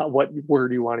audience, what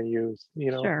word you want to use.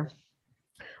 Sure.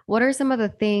 What are some of the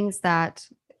things that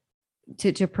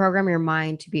to program your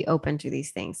mind to be open to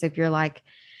these things? So if you're like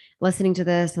listening to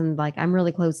this and like I'm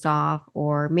really closed off,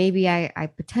 or maybe I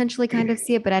potentially kind of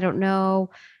see it, but I don't know,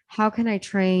 how can I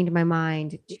train my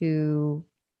mind to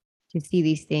see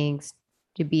these things,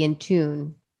 to be in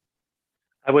tune?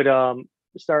 I would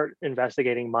start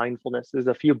investigating mindfulness. There's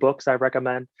a few books I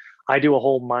recommend. I do a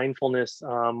whole mindfulness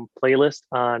playlist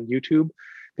on YouTube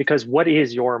because what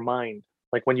is your mind?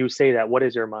 Like when you say that, what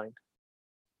is your mind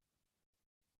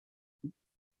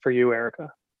for you,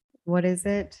 Erica? What is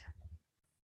it?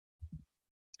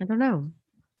 I don't know.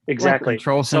 Like Exactly.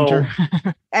 Control center.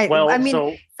 So, I well, mean,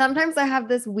 so sometimes I have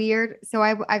this weird. So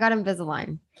I got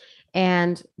Invisalign,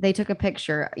 and they took a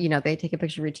picture. They take a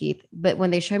picture of your teeth, but when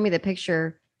they showed me the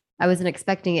picture, I wasn't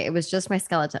expecting it. It was just my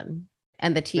skeleton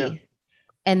and the yeah, teeth.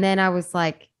 And then I was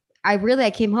like, I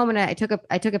came home and I took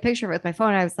a picture of it with my phone.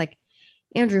 And I was like,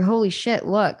 Andrew, holy shit,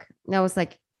 look. And I was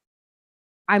like,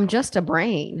 I'm just a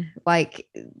brain. Like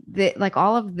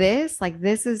all of this, like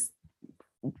this is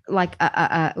like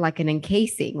like an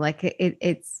encasing. Like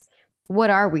it's what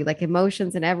are we? Like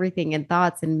emotions and everything and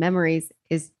thoughts and memories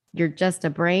is you're just a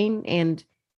brain, and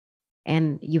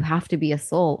you have to be a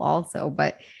soul also.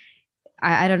 But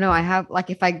I don't know. I have like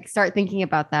if I start thinking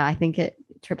about that, I think it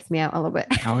trips me out a little bit.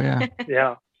 Oh yeah.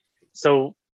 yeah.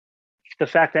 So the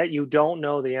fact that you don't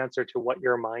know the answer to what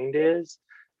your mind is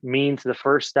means the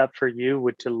first step for you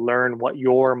would to learn what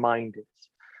your mind is.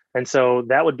 And so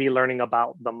that would be learning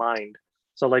about the mind.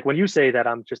 So like when you say that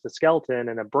I'm just a skeleton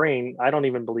and a brain, I don't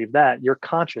even believe that. Your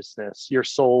consciousness, your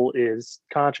soul is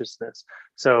consciousness.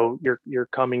 So you're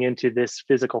coming into this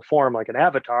physical form like an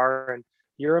avatar, and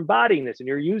you're embodying this and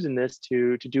you're using this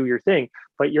to do your thing,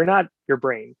 but you're not your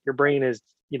brain. Your brain is,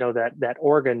 that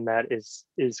organ that is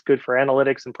good for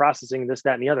analytics and processing this,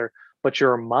 that, and the other, but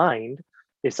your mind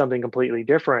is something completely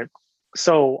different.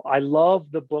 So I love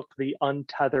the book The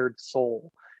Untethered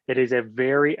Soul. It is a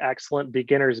very excellent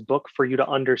beginner's book for you to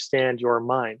understand your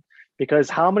mind, because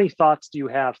how many thoughts do you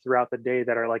have throughout the day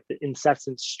that are like the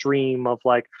incessant stream of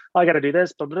like, oh, I got to do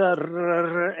this, blah, blah, blah,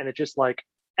 blah, and it's just like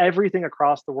everything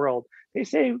across the world. They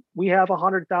say we have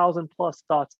 100,000 plus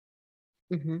thoughts.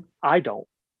 Mm-hmm. I don't.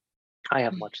 I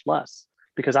have much less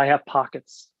because I have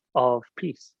pockets of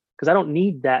peace, because I don't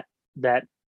need that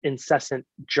incessant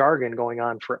jargon going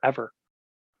on forever.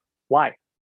 Why?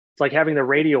 It's like having the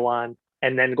radio on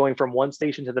and then going from one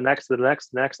station to the next, to the next,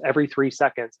 to the next, every 3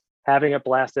 seconds, having it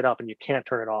blasted up and you can't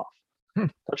turn it off.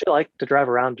 Don't you like to drive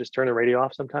around, just turn the radio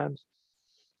off sometimes?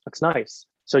 That's nice.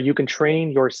 So you can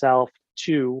train yourself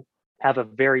to have a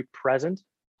very present,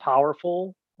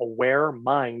 powerful, aware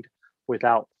mind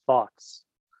without thoughts,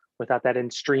 without that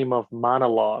in stream of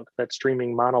monologue, that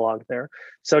streaming monologue there.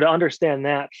 So to understand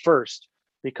that first,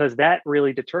 because that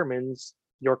really determines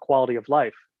your quality of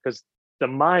life, because the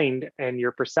mind and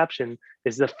your perception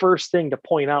is the first thing to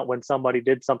point out when somebody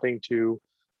did something to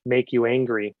make you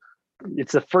angry.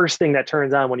 It's the first thing that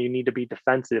turns on when you need to be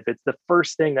defensive. It's the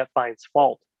first thing that finds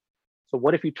fault. So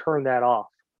what if you turn that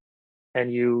off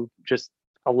and you just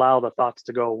allow the thoughts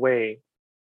to go away?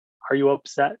 Are you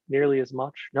upset nearly as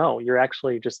much? No, you're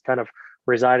actually just kind of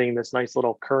residing in this nice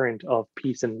little current of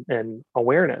peace and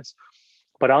awareness.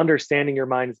 But understanding your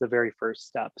mind is the very first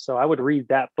step. So I would read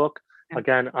that book.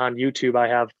 Again, on YouTube, I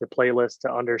have the playlist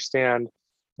to understand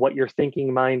what your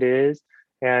thinking mind is,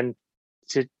 and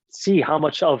to see how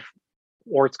much of,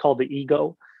 or it's called the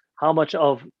ego, how much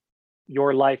of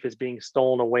your life is being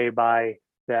stolen away by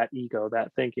that ego,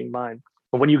 that thinking mind.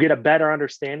 And when you get a better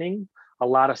understanding, a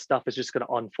lot of stuff is just going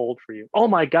to unfold for you. Oh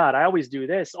my God, I always do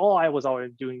this. Oh, I was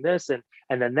always doing this. And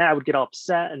then that would get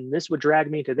upset and this would drag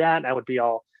me to that. And I would be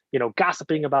all,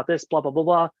 gossiping about this, blah, blah, blah,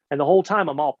 blah. And the whole time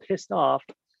I'm all pissed off.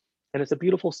 And it's a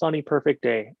beautiful, sunny, perfect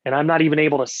day. And I'm not even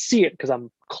able to see it because I'm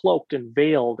cloaked and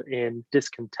veiled in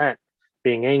discontent,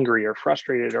 being angry or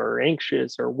frustrated or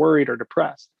anxious or worried or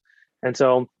depressed. And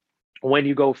so when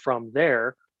you go from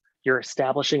there, you're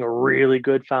establishing a really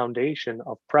good foundation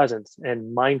of presence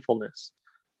and mindfulness,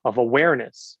 of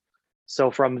awareness. So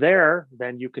from there,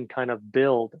 then you can kind of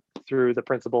build through the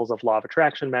principles of law of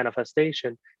attraction,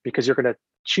 manifestation, because you're going to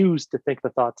choose to think the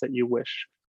thoughts that you wish.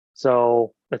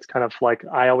 So it's kind of like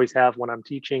I always have when I'm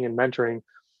teaching and mentoring,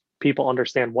 people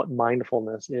understand what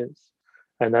mindfulness is.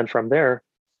 And then from there,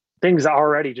 things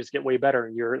already just get way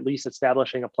better. You're at least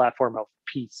establishing a platform of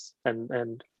peace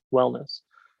and wellness.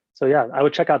 So yeah, I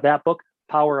would check out that book.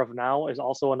 Power of Now is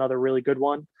also another really good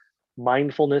one.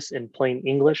 Mindfulness in Plain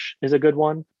English is a good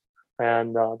one.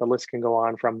 And the list can go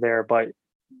on from there. But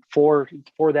for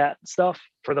that stuff,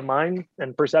 for the mind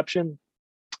and perception,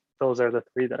 those are the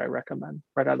 3 that I recommend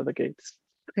right out of the gates.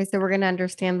 Okay, so we're going to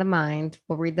understand the mind.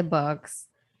 We'll read the books.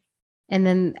 And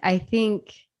then I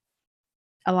think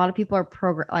a lot of people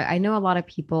are I know a lot of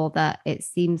people that it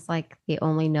seems like they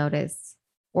only notice,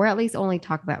 or at least only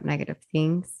talk about negative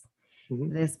things.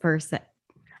 Mm-hmm. This person,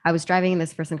 I was driving and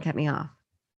this person cut me off,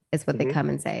 is what they come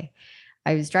and say.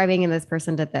 I was driving and this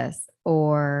person did this,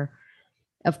 or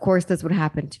of course this would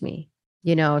happen to me,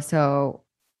 so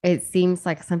it seems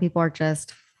like some people are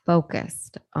just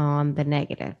focused on the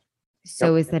negative.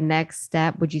 So is the next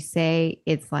step, would you say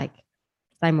it's like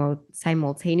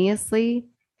simultaneously,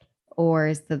 or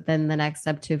is then the next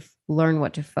step to learn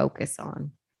what to focus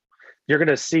on? You're going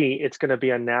to see it's going to be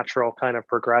a natural kind of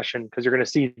progression, because you're going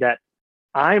to see that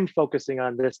I'm focusing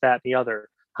on this, that, and the other.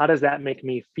 How does that make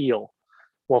me feel?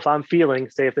 Well, if I'm feeling,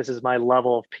 say, if this is my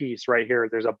level of peace right here,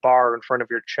 there's a bar in front of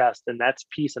your chest, and that's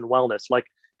peace and wellness. Like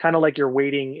kind of like you're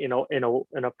wading,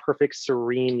 in a perfect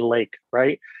serene lake,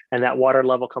 right? And that water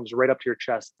level comes right up to your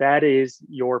chest. That is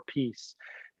your peace.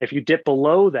 If you dip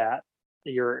below that,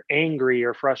 you're angry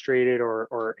or frustrated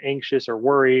or anxious or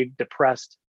worried,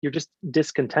 depressed. You're just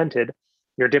discontented.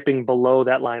 You're dipping below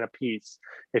that line of peace.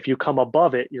 If you come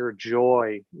above it, you're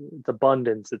joy, it's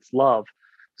abundance, it's love.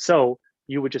 So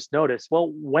you would just notice,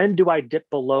 well, when do I dip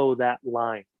below that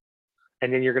line?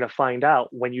 And then you're going to find out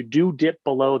when you do dip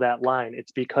below that line,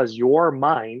 it's because your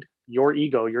mind, your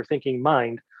ego, your thinking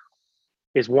mind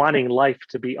is wanting life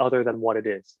to be other than what it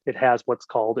is. It has what's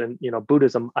called in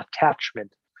Buddhism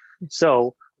attachment.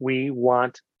 So we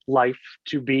want life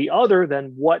to be other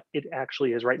than what it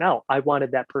actually is right now. I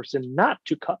wanted that person not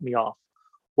to cut me off.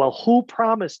 Well, who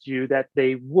promised you that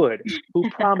they would? Who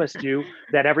promised you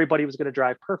that everybody was going to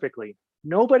drive perfectly?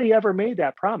 Nobody ever made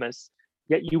that promise,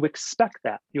 yet you expect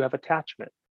that. You have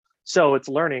attachment. So it's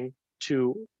learning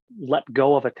to let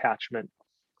go of attachment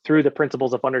through the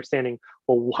principles of understanding,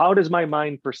 well, how does my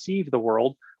mind perceive the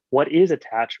world? What is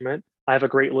attachment? I have a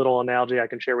great little analogy I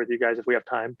can share with you guys if we have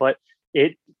time, but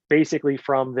it basically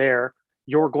from there,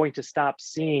 you're going to stop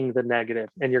seeing the negative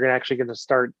and you're actually going to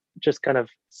start just kind of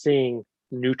seeing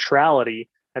neutrality.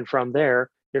 And from there,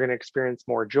 you're going to experience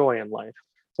more joy in life.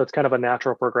 So it's kind of a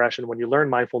natural progression. When you learn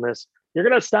mindfulness, you're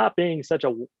going to stop being such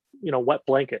a wet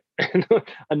blanket,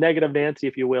 a negative Nancy,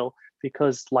 if you will,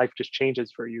 because life just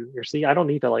changes for you. You see, I don't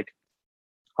need to like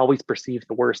always perceive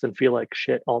the worst and feel like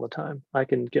shit all the time. I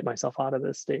can get myself out of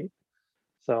this state.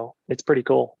 So it's pretty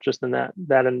cool just in that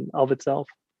in of itself.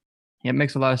 Yeah, it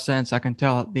makes a lot of sense. I can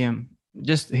tell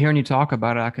just hearing you talk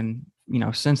about it, I can,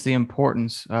 sense the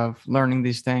importance of learning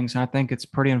these things. And I think it's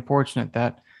pretty unfortunate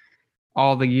that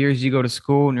all the years you go to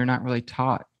school and you're not really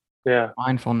taught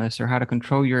mindfulness or how to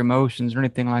control your emotions or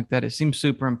anything like that. It seems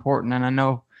super important. And I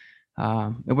know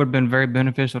it would have been very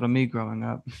beneficial to me growing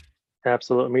up.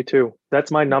 Absolutely. Me too.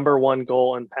 That's my number one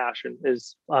goal and passion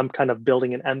is I'm kind of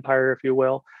building an empire, if you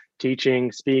will,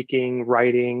 teaching, speaking,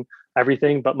 writing,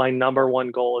 everything. But my number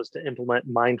one goal is to implement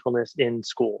mindfulness in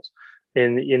schools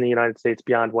in the United States,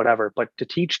 beyond whatever, but to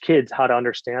teach kids how to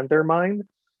understand their mind.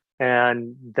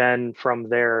 And then from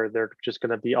there, they're just going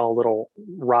to be all little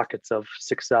rockets of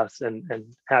success and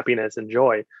happiness and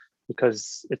joy,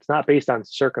 because it's not based on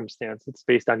circumstance. It's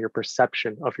based on your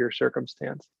perception of your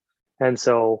circumstance. And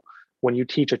so when you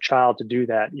teach a child to do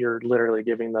that, you're literally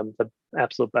giving them the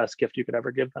absolute best gift you could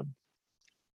ever give them.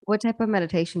 What type of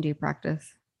meditation do you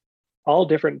practice? All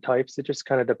different types. It just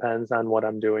kind of depends on what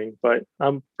I'm doing, but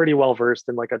I'm pretty well versed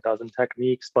in like a dozen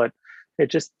techniques, but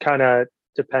it just kind of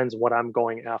depends what I'm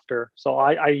going after. So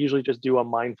I usually just do a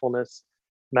mindfulness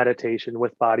meditation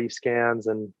with body scans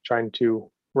and trying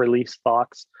to release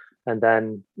thoughts, and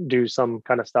then do some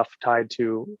kind of stuff tied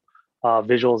to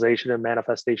visualization and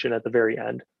manifestation at the very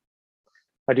end.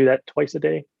 I do that twice a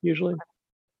day usually.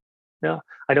 Yeah.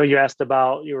 I know you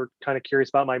were kind of curious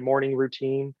about my morning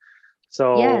routine.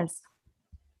 So yes,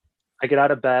 I get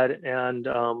out of bed and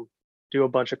do a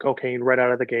bunch of cocaine right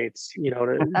out of the gates,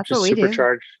 to that's just what we do.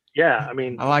 supercharge. Yeah. I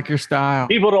mean, I like your style.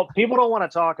 people don't want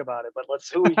to talk about it, but let's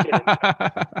who we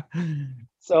can.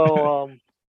 So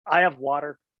I have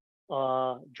water,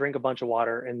 drink a bunch of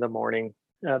water in the morning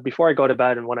before I go to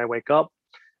bed and when I wake up.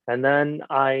 And then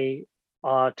I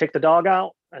take the dog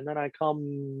out and then I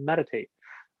come meditate.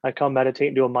 I come meditate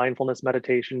and do a mindfulness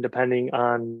meditation depending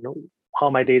on how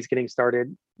my day is getting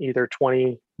started, either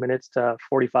 20 minutes to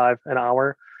 45 an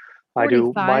hour.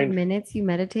 45 minutes you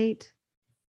meditate?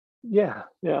 Yeah.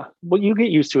 Well, you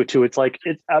get used to it too. It's like,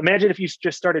 imagine if you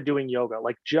just started doing yoga,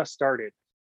 like just started.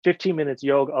 15 minutes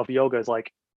of yoga is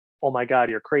like, oh my God,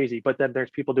 you're crazy. But then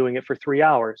there's people doing it for 3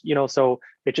 hours, so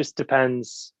it just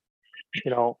depends,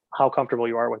 how comfortable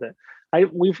you are with it.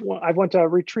 I've went to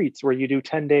retreats where you do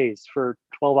 10 days for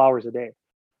 12 hours a day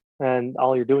and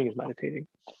all you're doing is meditating.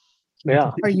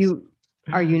 Yeah. Are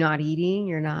you not eating?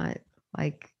 You're not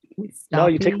like stopping? No,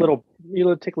 you take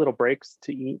little breaks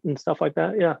to eat and stuff like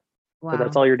that. Yeah. Wow. But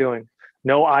that's all you're doing.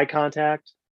 No eye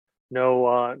contact,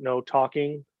 no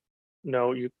talking.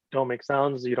 No, you don't make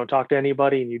sounds. You don't talk to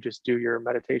anybody, and you just do your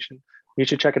meditation. You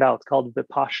should check it out. It's called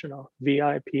Vipassana,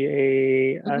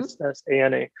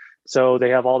 Vipassana. So they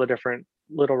have all the different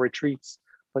little retreats,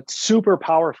 but super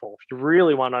powerful if you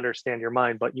really want to understand your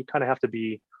mind. But you kind of have to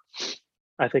be,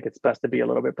 I think it's best to be a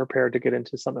little bit prepared to get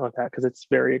into something like that because it's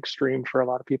very extreme for a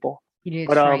lot of people. You need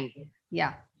to train.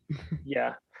 Yeah.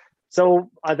 Yeah.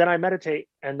 So then I meditate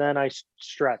and then I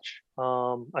stretch.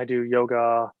 I do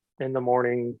yoga in the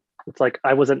morning. It's like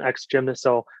I was an ex-gymnast,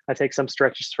 so I take some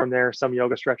stretches from there, some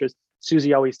yoga stretches.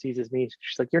 Susie always teases me.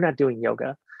 She's like, "You're not doing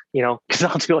yoga," because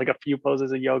I'll do like a few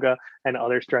poses of yoga and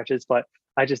other stretches, but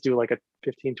I just do like a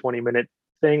 15-20 minute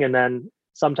thing. And then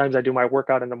sometimes I do my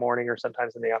workout in the morning or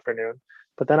sometimes in the afternoon,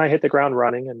 but then I hit the ground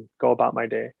running and go about my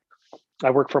day.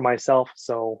 I work for myself,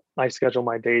 so I schedule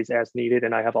my days as needed.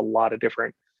 And I have a lot of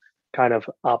different kind of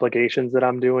obligations that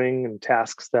I'm doing and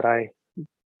tasks that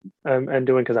I'm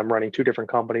doing because I'm running two different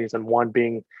companies, and one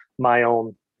being my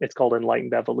own, it's called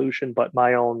Enlightened Evolution, but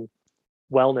my own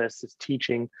wellness is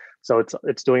teaching. So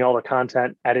it's doing all the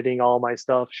content, editing all my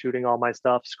stuff, shooting all my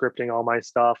stuff, scripting all my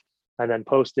stuff, and then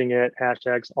posting it,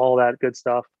 hashtags, all that good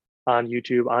stuff on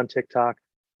YouTube, on TikTok,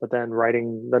 but then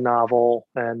writing the novel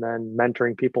and then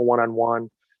mentoring people one-on-one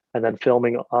and then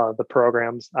filming the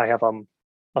programs. I have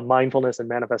a mindfulness and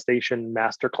manifestation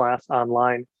masterclass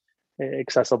online,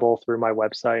 accessible through my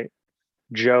website,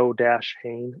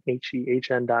 joe-hain,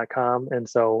 HEHN.com. And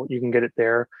so you can get it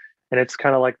there. And it's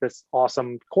kind of like this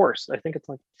awesome course. I think it's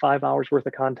like 5 hours worth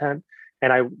of content.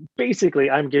 And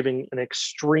I'm giving an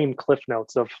extreme cliff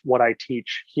notes of what I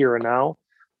teach here and now,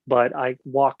 but I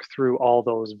walk through all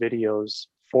those videos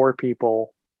for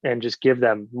people and just give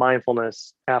them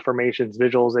mindfulness, affirmations,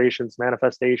 visualizations,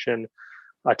 manifestation,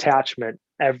 attachment,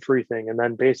 everything. And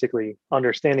then basically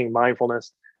understanding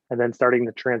mindfulness and then starting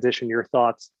to transition your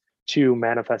thoughts to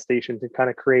manifestation to kind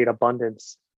of create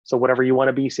abundance. So whatever you want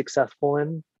to be successful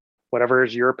in, whatever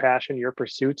is your passion, your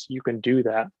pursuits, you can do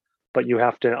that. But you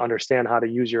have to understand how to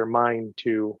use your mind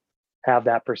to have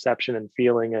that perception and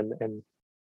feeling and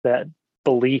that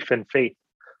belief and faith.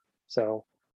 So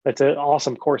it's an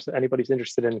awesome course that anybody's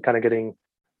interested in kind of getting,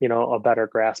 a better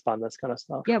grasp on this kind of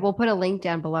stuff. Yeah, we'll put a link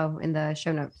down below in the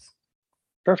show notes.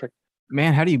 Perfect.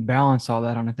 Man, how do you balance all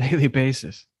that on a daily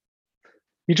basis?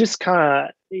 You just kind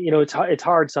of, it's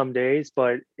hard some days,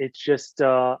 but it's just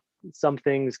some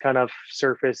things kind of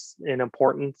surface in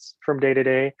importance from day to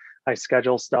day. I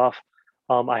schedule stuff.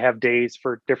 I have days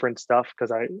for different stuff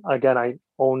because I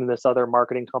own this other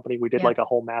marketing company. We did like a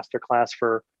whole master class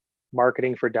for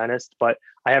marketing for dentists, but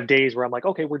I have days where I'm like,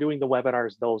 okay, we're doing the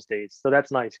webinars those days. So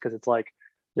that's nice because it's like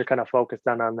you're kind of focused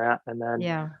on that. And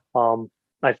then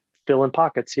I fill in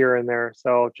pockets here and there.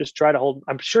 So just try to hold,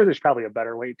 I'm sure there's probably a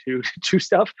better way to do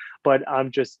stuff, but I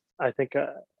think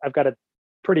I've got a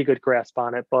pretty good grasp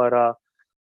on it. But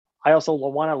I also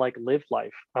want to like live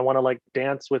life. I want to like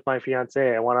dance with my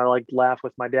fiance. I want to like laugh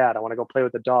with my dad. I want to go play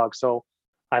with the dog. So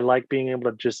I like being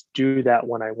able to just do that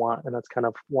when I want. And that's kind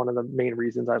of one of the main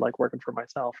reasons I like working for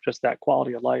myself, just that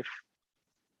quality of life.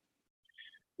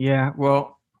 Yeah.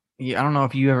 Well, I don't know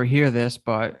if you ever hear this,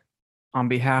 but on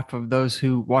behalf of those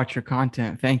who watch your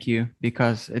content, thank you,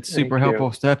 because it's super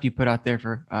helpful stuff you put out there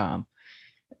for,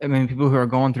 people who are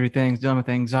going through things, dealing with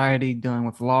anxiety, dealing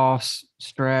with loss,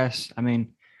 stress. I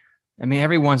mean,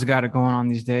 everyone's got it going on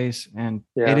these days, and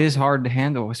it is hard to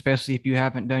handle, especially if you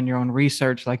haven't done your own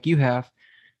research like you have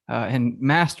and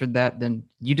mastered that. Then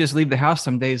you just leave the house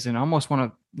some days and almost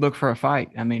want to look for a fight.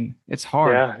 I mean, it's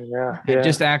hard. And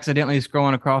just accidentally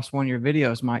scrolling across one of your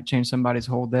videos might change somebody's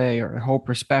whole day or a whole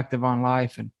perspective on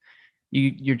life. And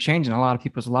you're changing a lot of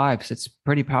people's lives. It's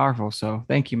pretty powerful. So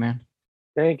thank you, man.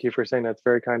 Thank you for saying that. It's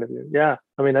very kind of you. Yeah.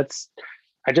 I mean,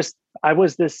 I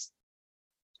was this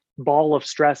ball of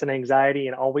stress and anxiety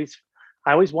and I always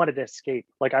wanted to escape.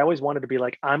 Like I always wanted to be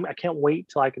like, I can't wait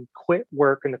till I can quit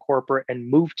work in the corporate and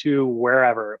move to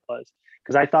wherever it was.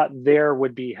 Because I thought there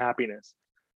would be happiness.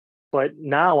 But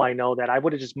now I know that I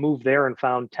would have just moved there and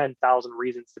found 10,000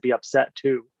 reasons to be upset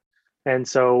too. And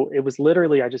so it was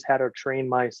literally, I just had to train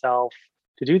myself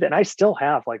to do that. And I still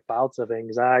have like bouts of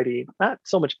anxiety, not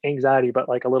so much anxiety, but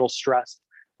like a little stress.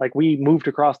 Like we moved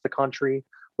across the country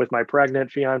with my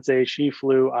pregnant fiance. She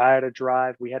flew, I had to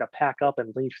drive. We had to pack up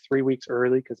and leave 3 weeks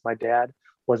early because my dad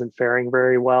wasn't faring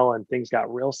very well and things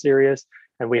got real serious.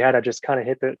 And we had to just kind of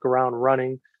hit the ground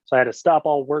running. So I had to stop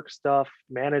all work stuff,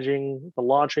 managing the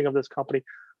launching of this company,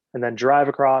 and then drive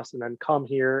across and then come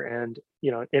here and,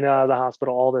 in and out of the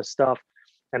hospital, all this stuff.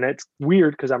 And it's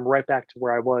weird because I'm right back to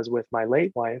where I was with my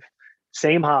late wife,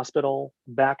 same hospital,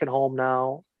 back at home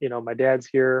now, my dad's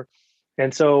here.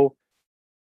 And so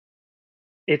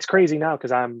it's crazy now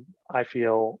because I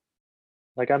feel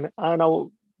like I'm on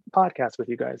a podcast with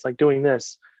you guys, like doing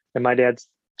this, and my dad's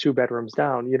 2 bedrooms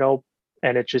down,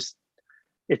 and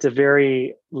it's a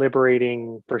very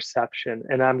liberating perception.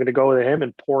 And I'm going to go to him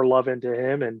and pour love into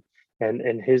him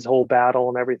and his whole battle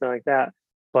and everything like that.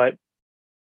 But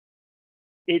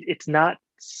it's not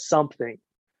something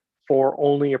for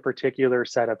only a particular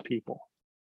set of people.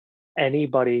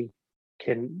 Anybody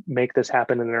can make this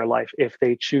happen in their life if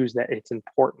they choose that it's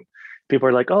important. People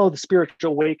are like, oh, the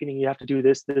spiritual awakening, you have to do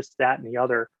this, that, and the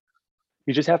other.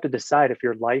 You just have to decide if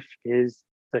your life is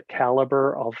the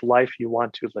caliber of life you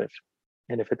want to live.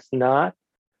 And if it's not,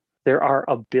 there are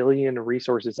a billion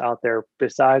resources out there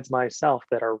besides myself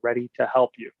that are ready to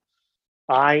help you.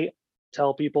 I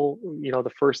tell people,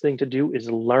 the first thing to do is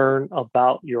learn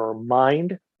about your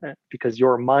mind, because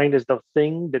your mind is the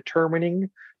thing determining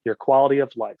your quality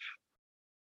of life.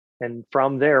 And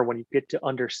from there, when you get to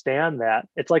understand that,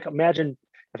 it's like, imagine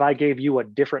if I gave you a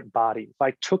different body, if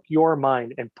I took your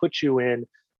mind and put you in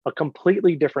a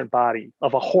completely different body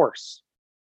of a horse,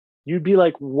 you'd be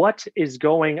like, what is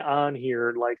going on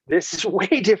here? Like, this is way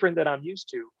different than I'm used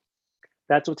to.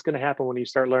 That's what's going to happen when you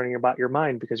start learning about your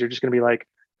mind, because you're just going to be like,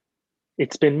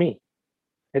 it's been me.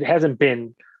 It hasn't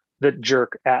been the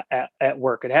jerk at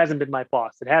work. It hasn't been my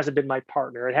boss. It hasn't been my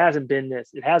partner. It hasn't been this.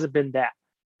 It hasn't been that.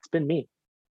 It's been me.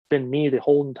 It's been me the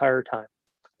whole entire time.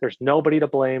 There's nobody to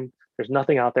blame. There's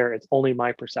nothing out there. It's only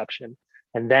my perception.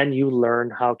 And then you learn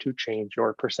how to change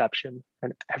your perception,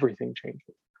 and everything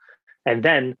changes. And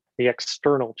then the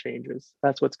external changes.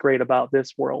 That's what's great about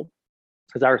this world,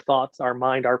 because our thoughts, our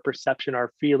mind, our perception,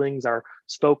 our feelings, our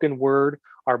spoken word,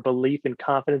 our belief and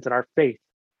confidence, and our faith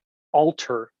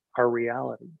alter our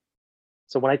reality.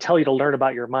 So when I tell you to learn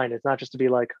about your mind, it's not just to be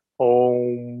like,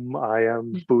 oh, I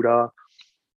am Buddha.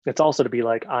 It's also to be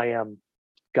like, I am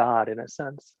God in a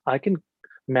sense. I can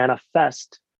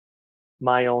manifest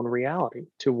my own reality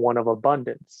to one of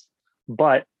abundance,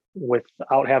 but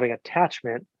without having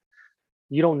attachment.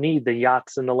 You don't need the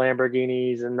yachts and the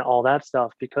Lamborghinis and all that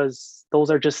stuff, because those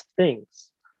are just things.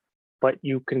 But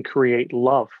you can create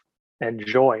love and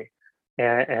joy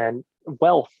and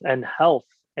wealth and health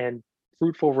and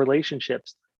fruitful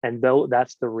relationships. And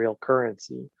that's the real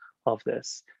currency of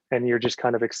this. And you're just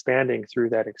kind of expanding through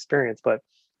that experience. But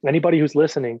anybody who's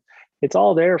listening, it's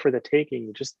all there for the taking.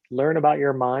 You just learn about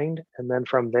your mind. And then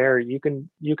from there, you can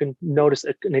notice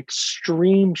an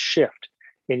extreme shift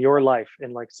in your life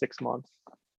in like 6 months.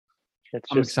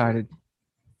 I'm excited.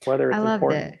 Whether it's I loved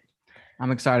important. it.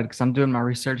 I'm excited because I'm doing my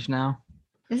research now.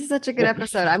 This is such a good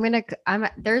episode.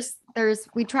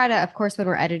 We try to, of course, when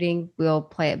we're editing, we'll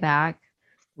play it back.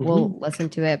 We'll listen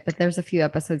to it, but there's a few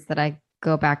episodes that I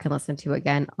go back and listen to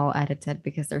again, all edited,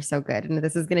 because they're so good. And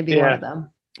this is going to be one of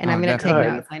them. And I'm going to take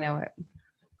notes. I know it.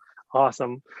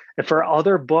 Awesome. And for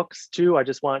other books too, I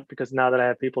just want, because now that I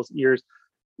have people's ears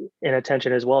and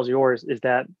attention as well as yours, is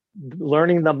that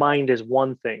learning the mind is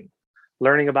one thing.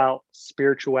 Learning about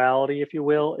spirituality, if you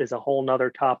will, is a whole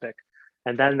nother topic.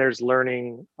 And then there's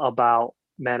learning about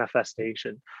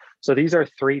manifestation. So these are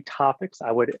 3 topics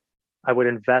I would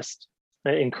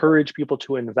encourage people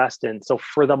to invest in. So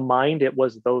for the mind, it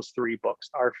was those 3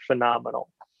 books are phenomenal.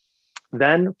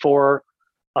 Then for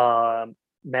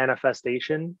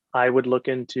manifestation, I would look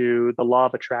into The Law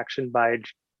of Attraction by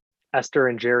Esther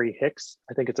and Jerry Hicks.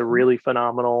 I think it's a really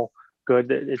phenomenal,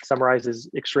 good. It summarizes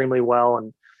extremely well,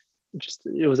 and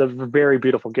it was a very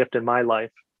beautiful gift in my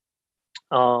life.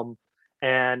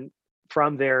 And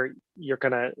from there, you're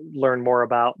going to learn more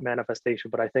about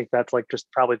manifestation. But I think that's like just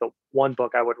probably the one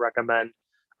book I would recommend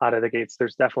out of the gates.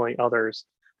 There's definitely others.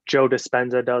 Joe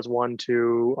Dispenza does one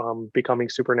too, Becoming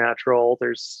Supernatural.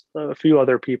 There's a few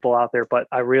other people out there, but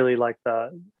I really like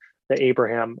the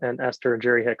Abraham and Esther and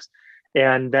Jerry Hicks.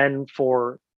 And then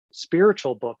for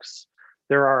spiritual books,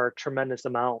 there are a tremendous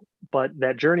amount, but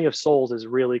that Journey of Souls is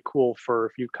really cool for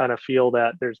if you kind of feel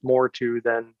that there's more to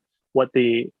than what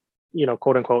the,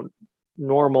 quote unquote,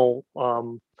 normal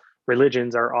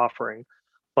religions are offering.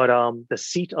 But The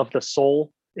Seat of the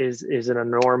Soul is an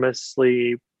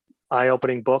enormously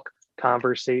eye-opening book.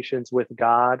 Conversations with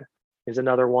God is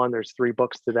another one. There's 3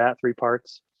 books to that, 3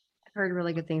 parts. I've heard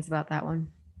really good things about that one.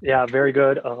 Yeah, very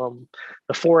good.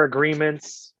 The 4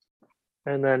 Agreements.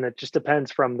 And then it just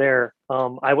depends from there.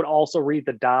 I would also read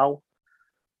the Tao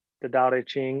Te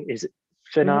Ching is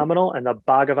phenomenal. And the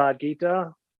Bhagavad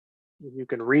Gita, you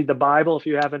can read the Bible if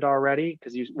you haven't already,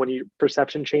 because when your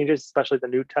perception changes, especially the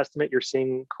New Testament, you're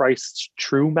seeing Christ's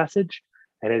true message,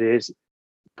 and it is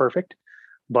perfect.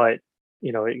 But,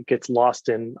 it gets lost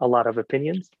in a lot of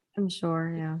opinions. I'm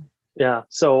sure. Yeah. Yeah.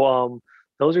 So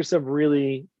those are some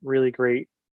really, really great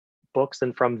books.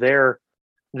 And from there,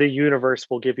 the universe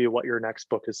will give you what your next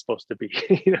book is supposed to be,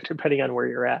 depending on where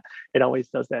you're at. It always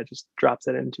does that, just drops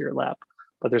it into your lap.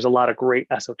 But there's a lot of great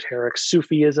esoteric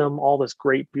Sufism, all this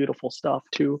great, beautiful stuff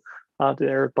too out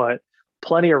there, but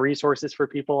plenty of resources for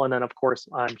people. And then of course,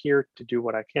 I'm here to do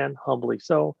what I can, humbly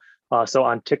so. So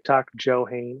on TikTok, Joe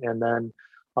Hane, and then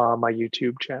my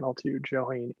YouTube channel too, Joe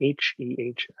Hane,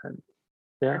 HEHN.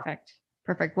 Yeah.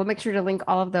 Perfect. We'll make sure to link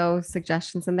all of those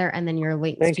suggestions in there, and then your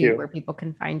links to where people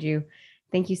can find you.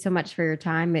 Thank you so much for your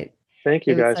time. Thank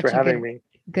you guys for having me.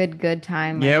 Good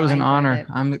time. Yeah, it was an honor.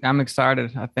 I'm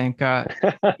excited. I think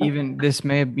even this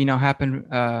may happen.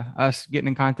 Us getting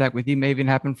in contact with you may even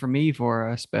happen for me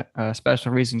for a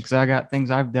special reason, because I got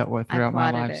things I've dealt with throughout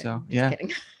my life. So yeah,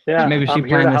 maybe she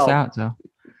planned this out. So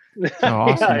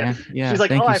awesome, man. Yeah, she's like,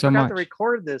 thank you so forgot much. to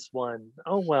record this one.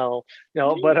 Oh well,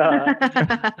 but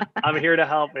I'm here to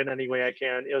help in any way I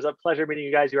can. It was a pleasure meeting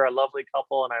you guys. You are a lovely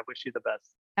couple, and I wish you the best.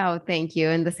 Oh, thank you,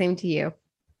 and the same to you.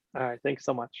 All right, thanks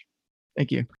so much.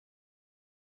 Thank you.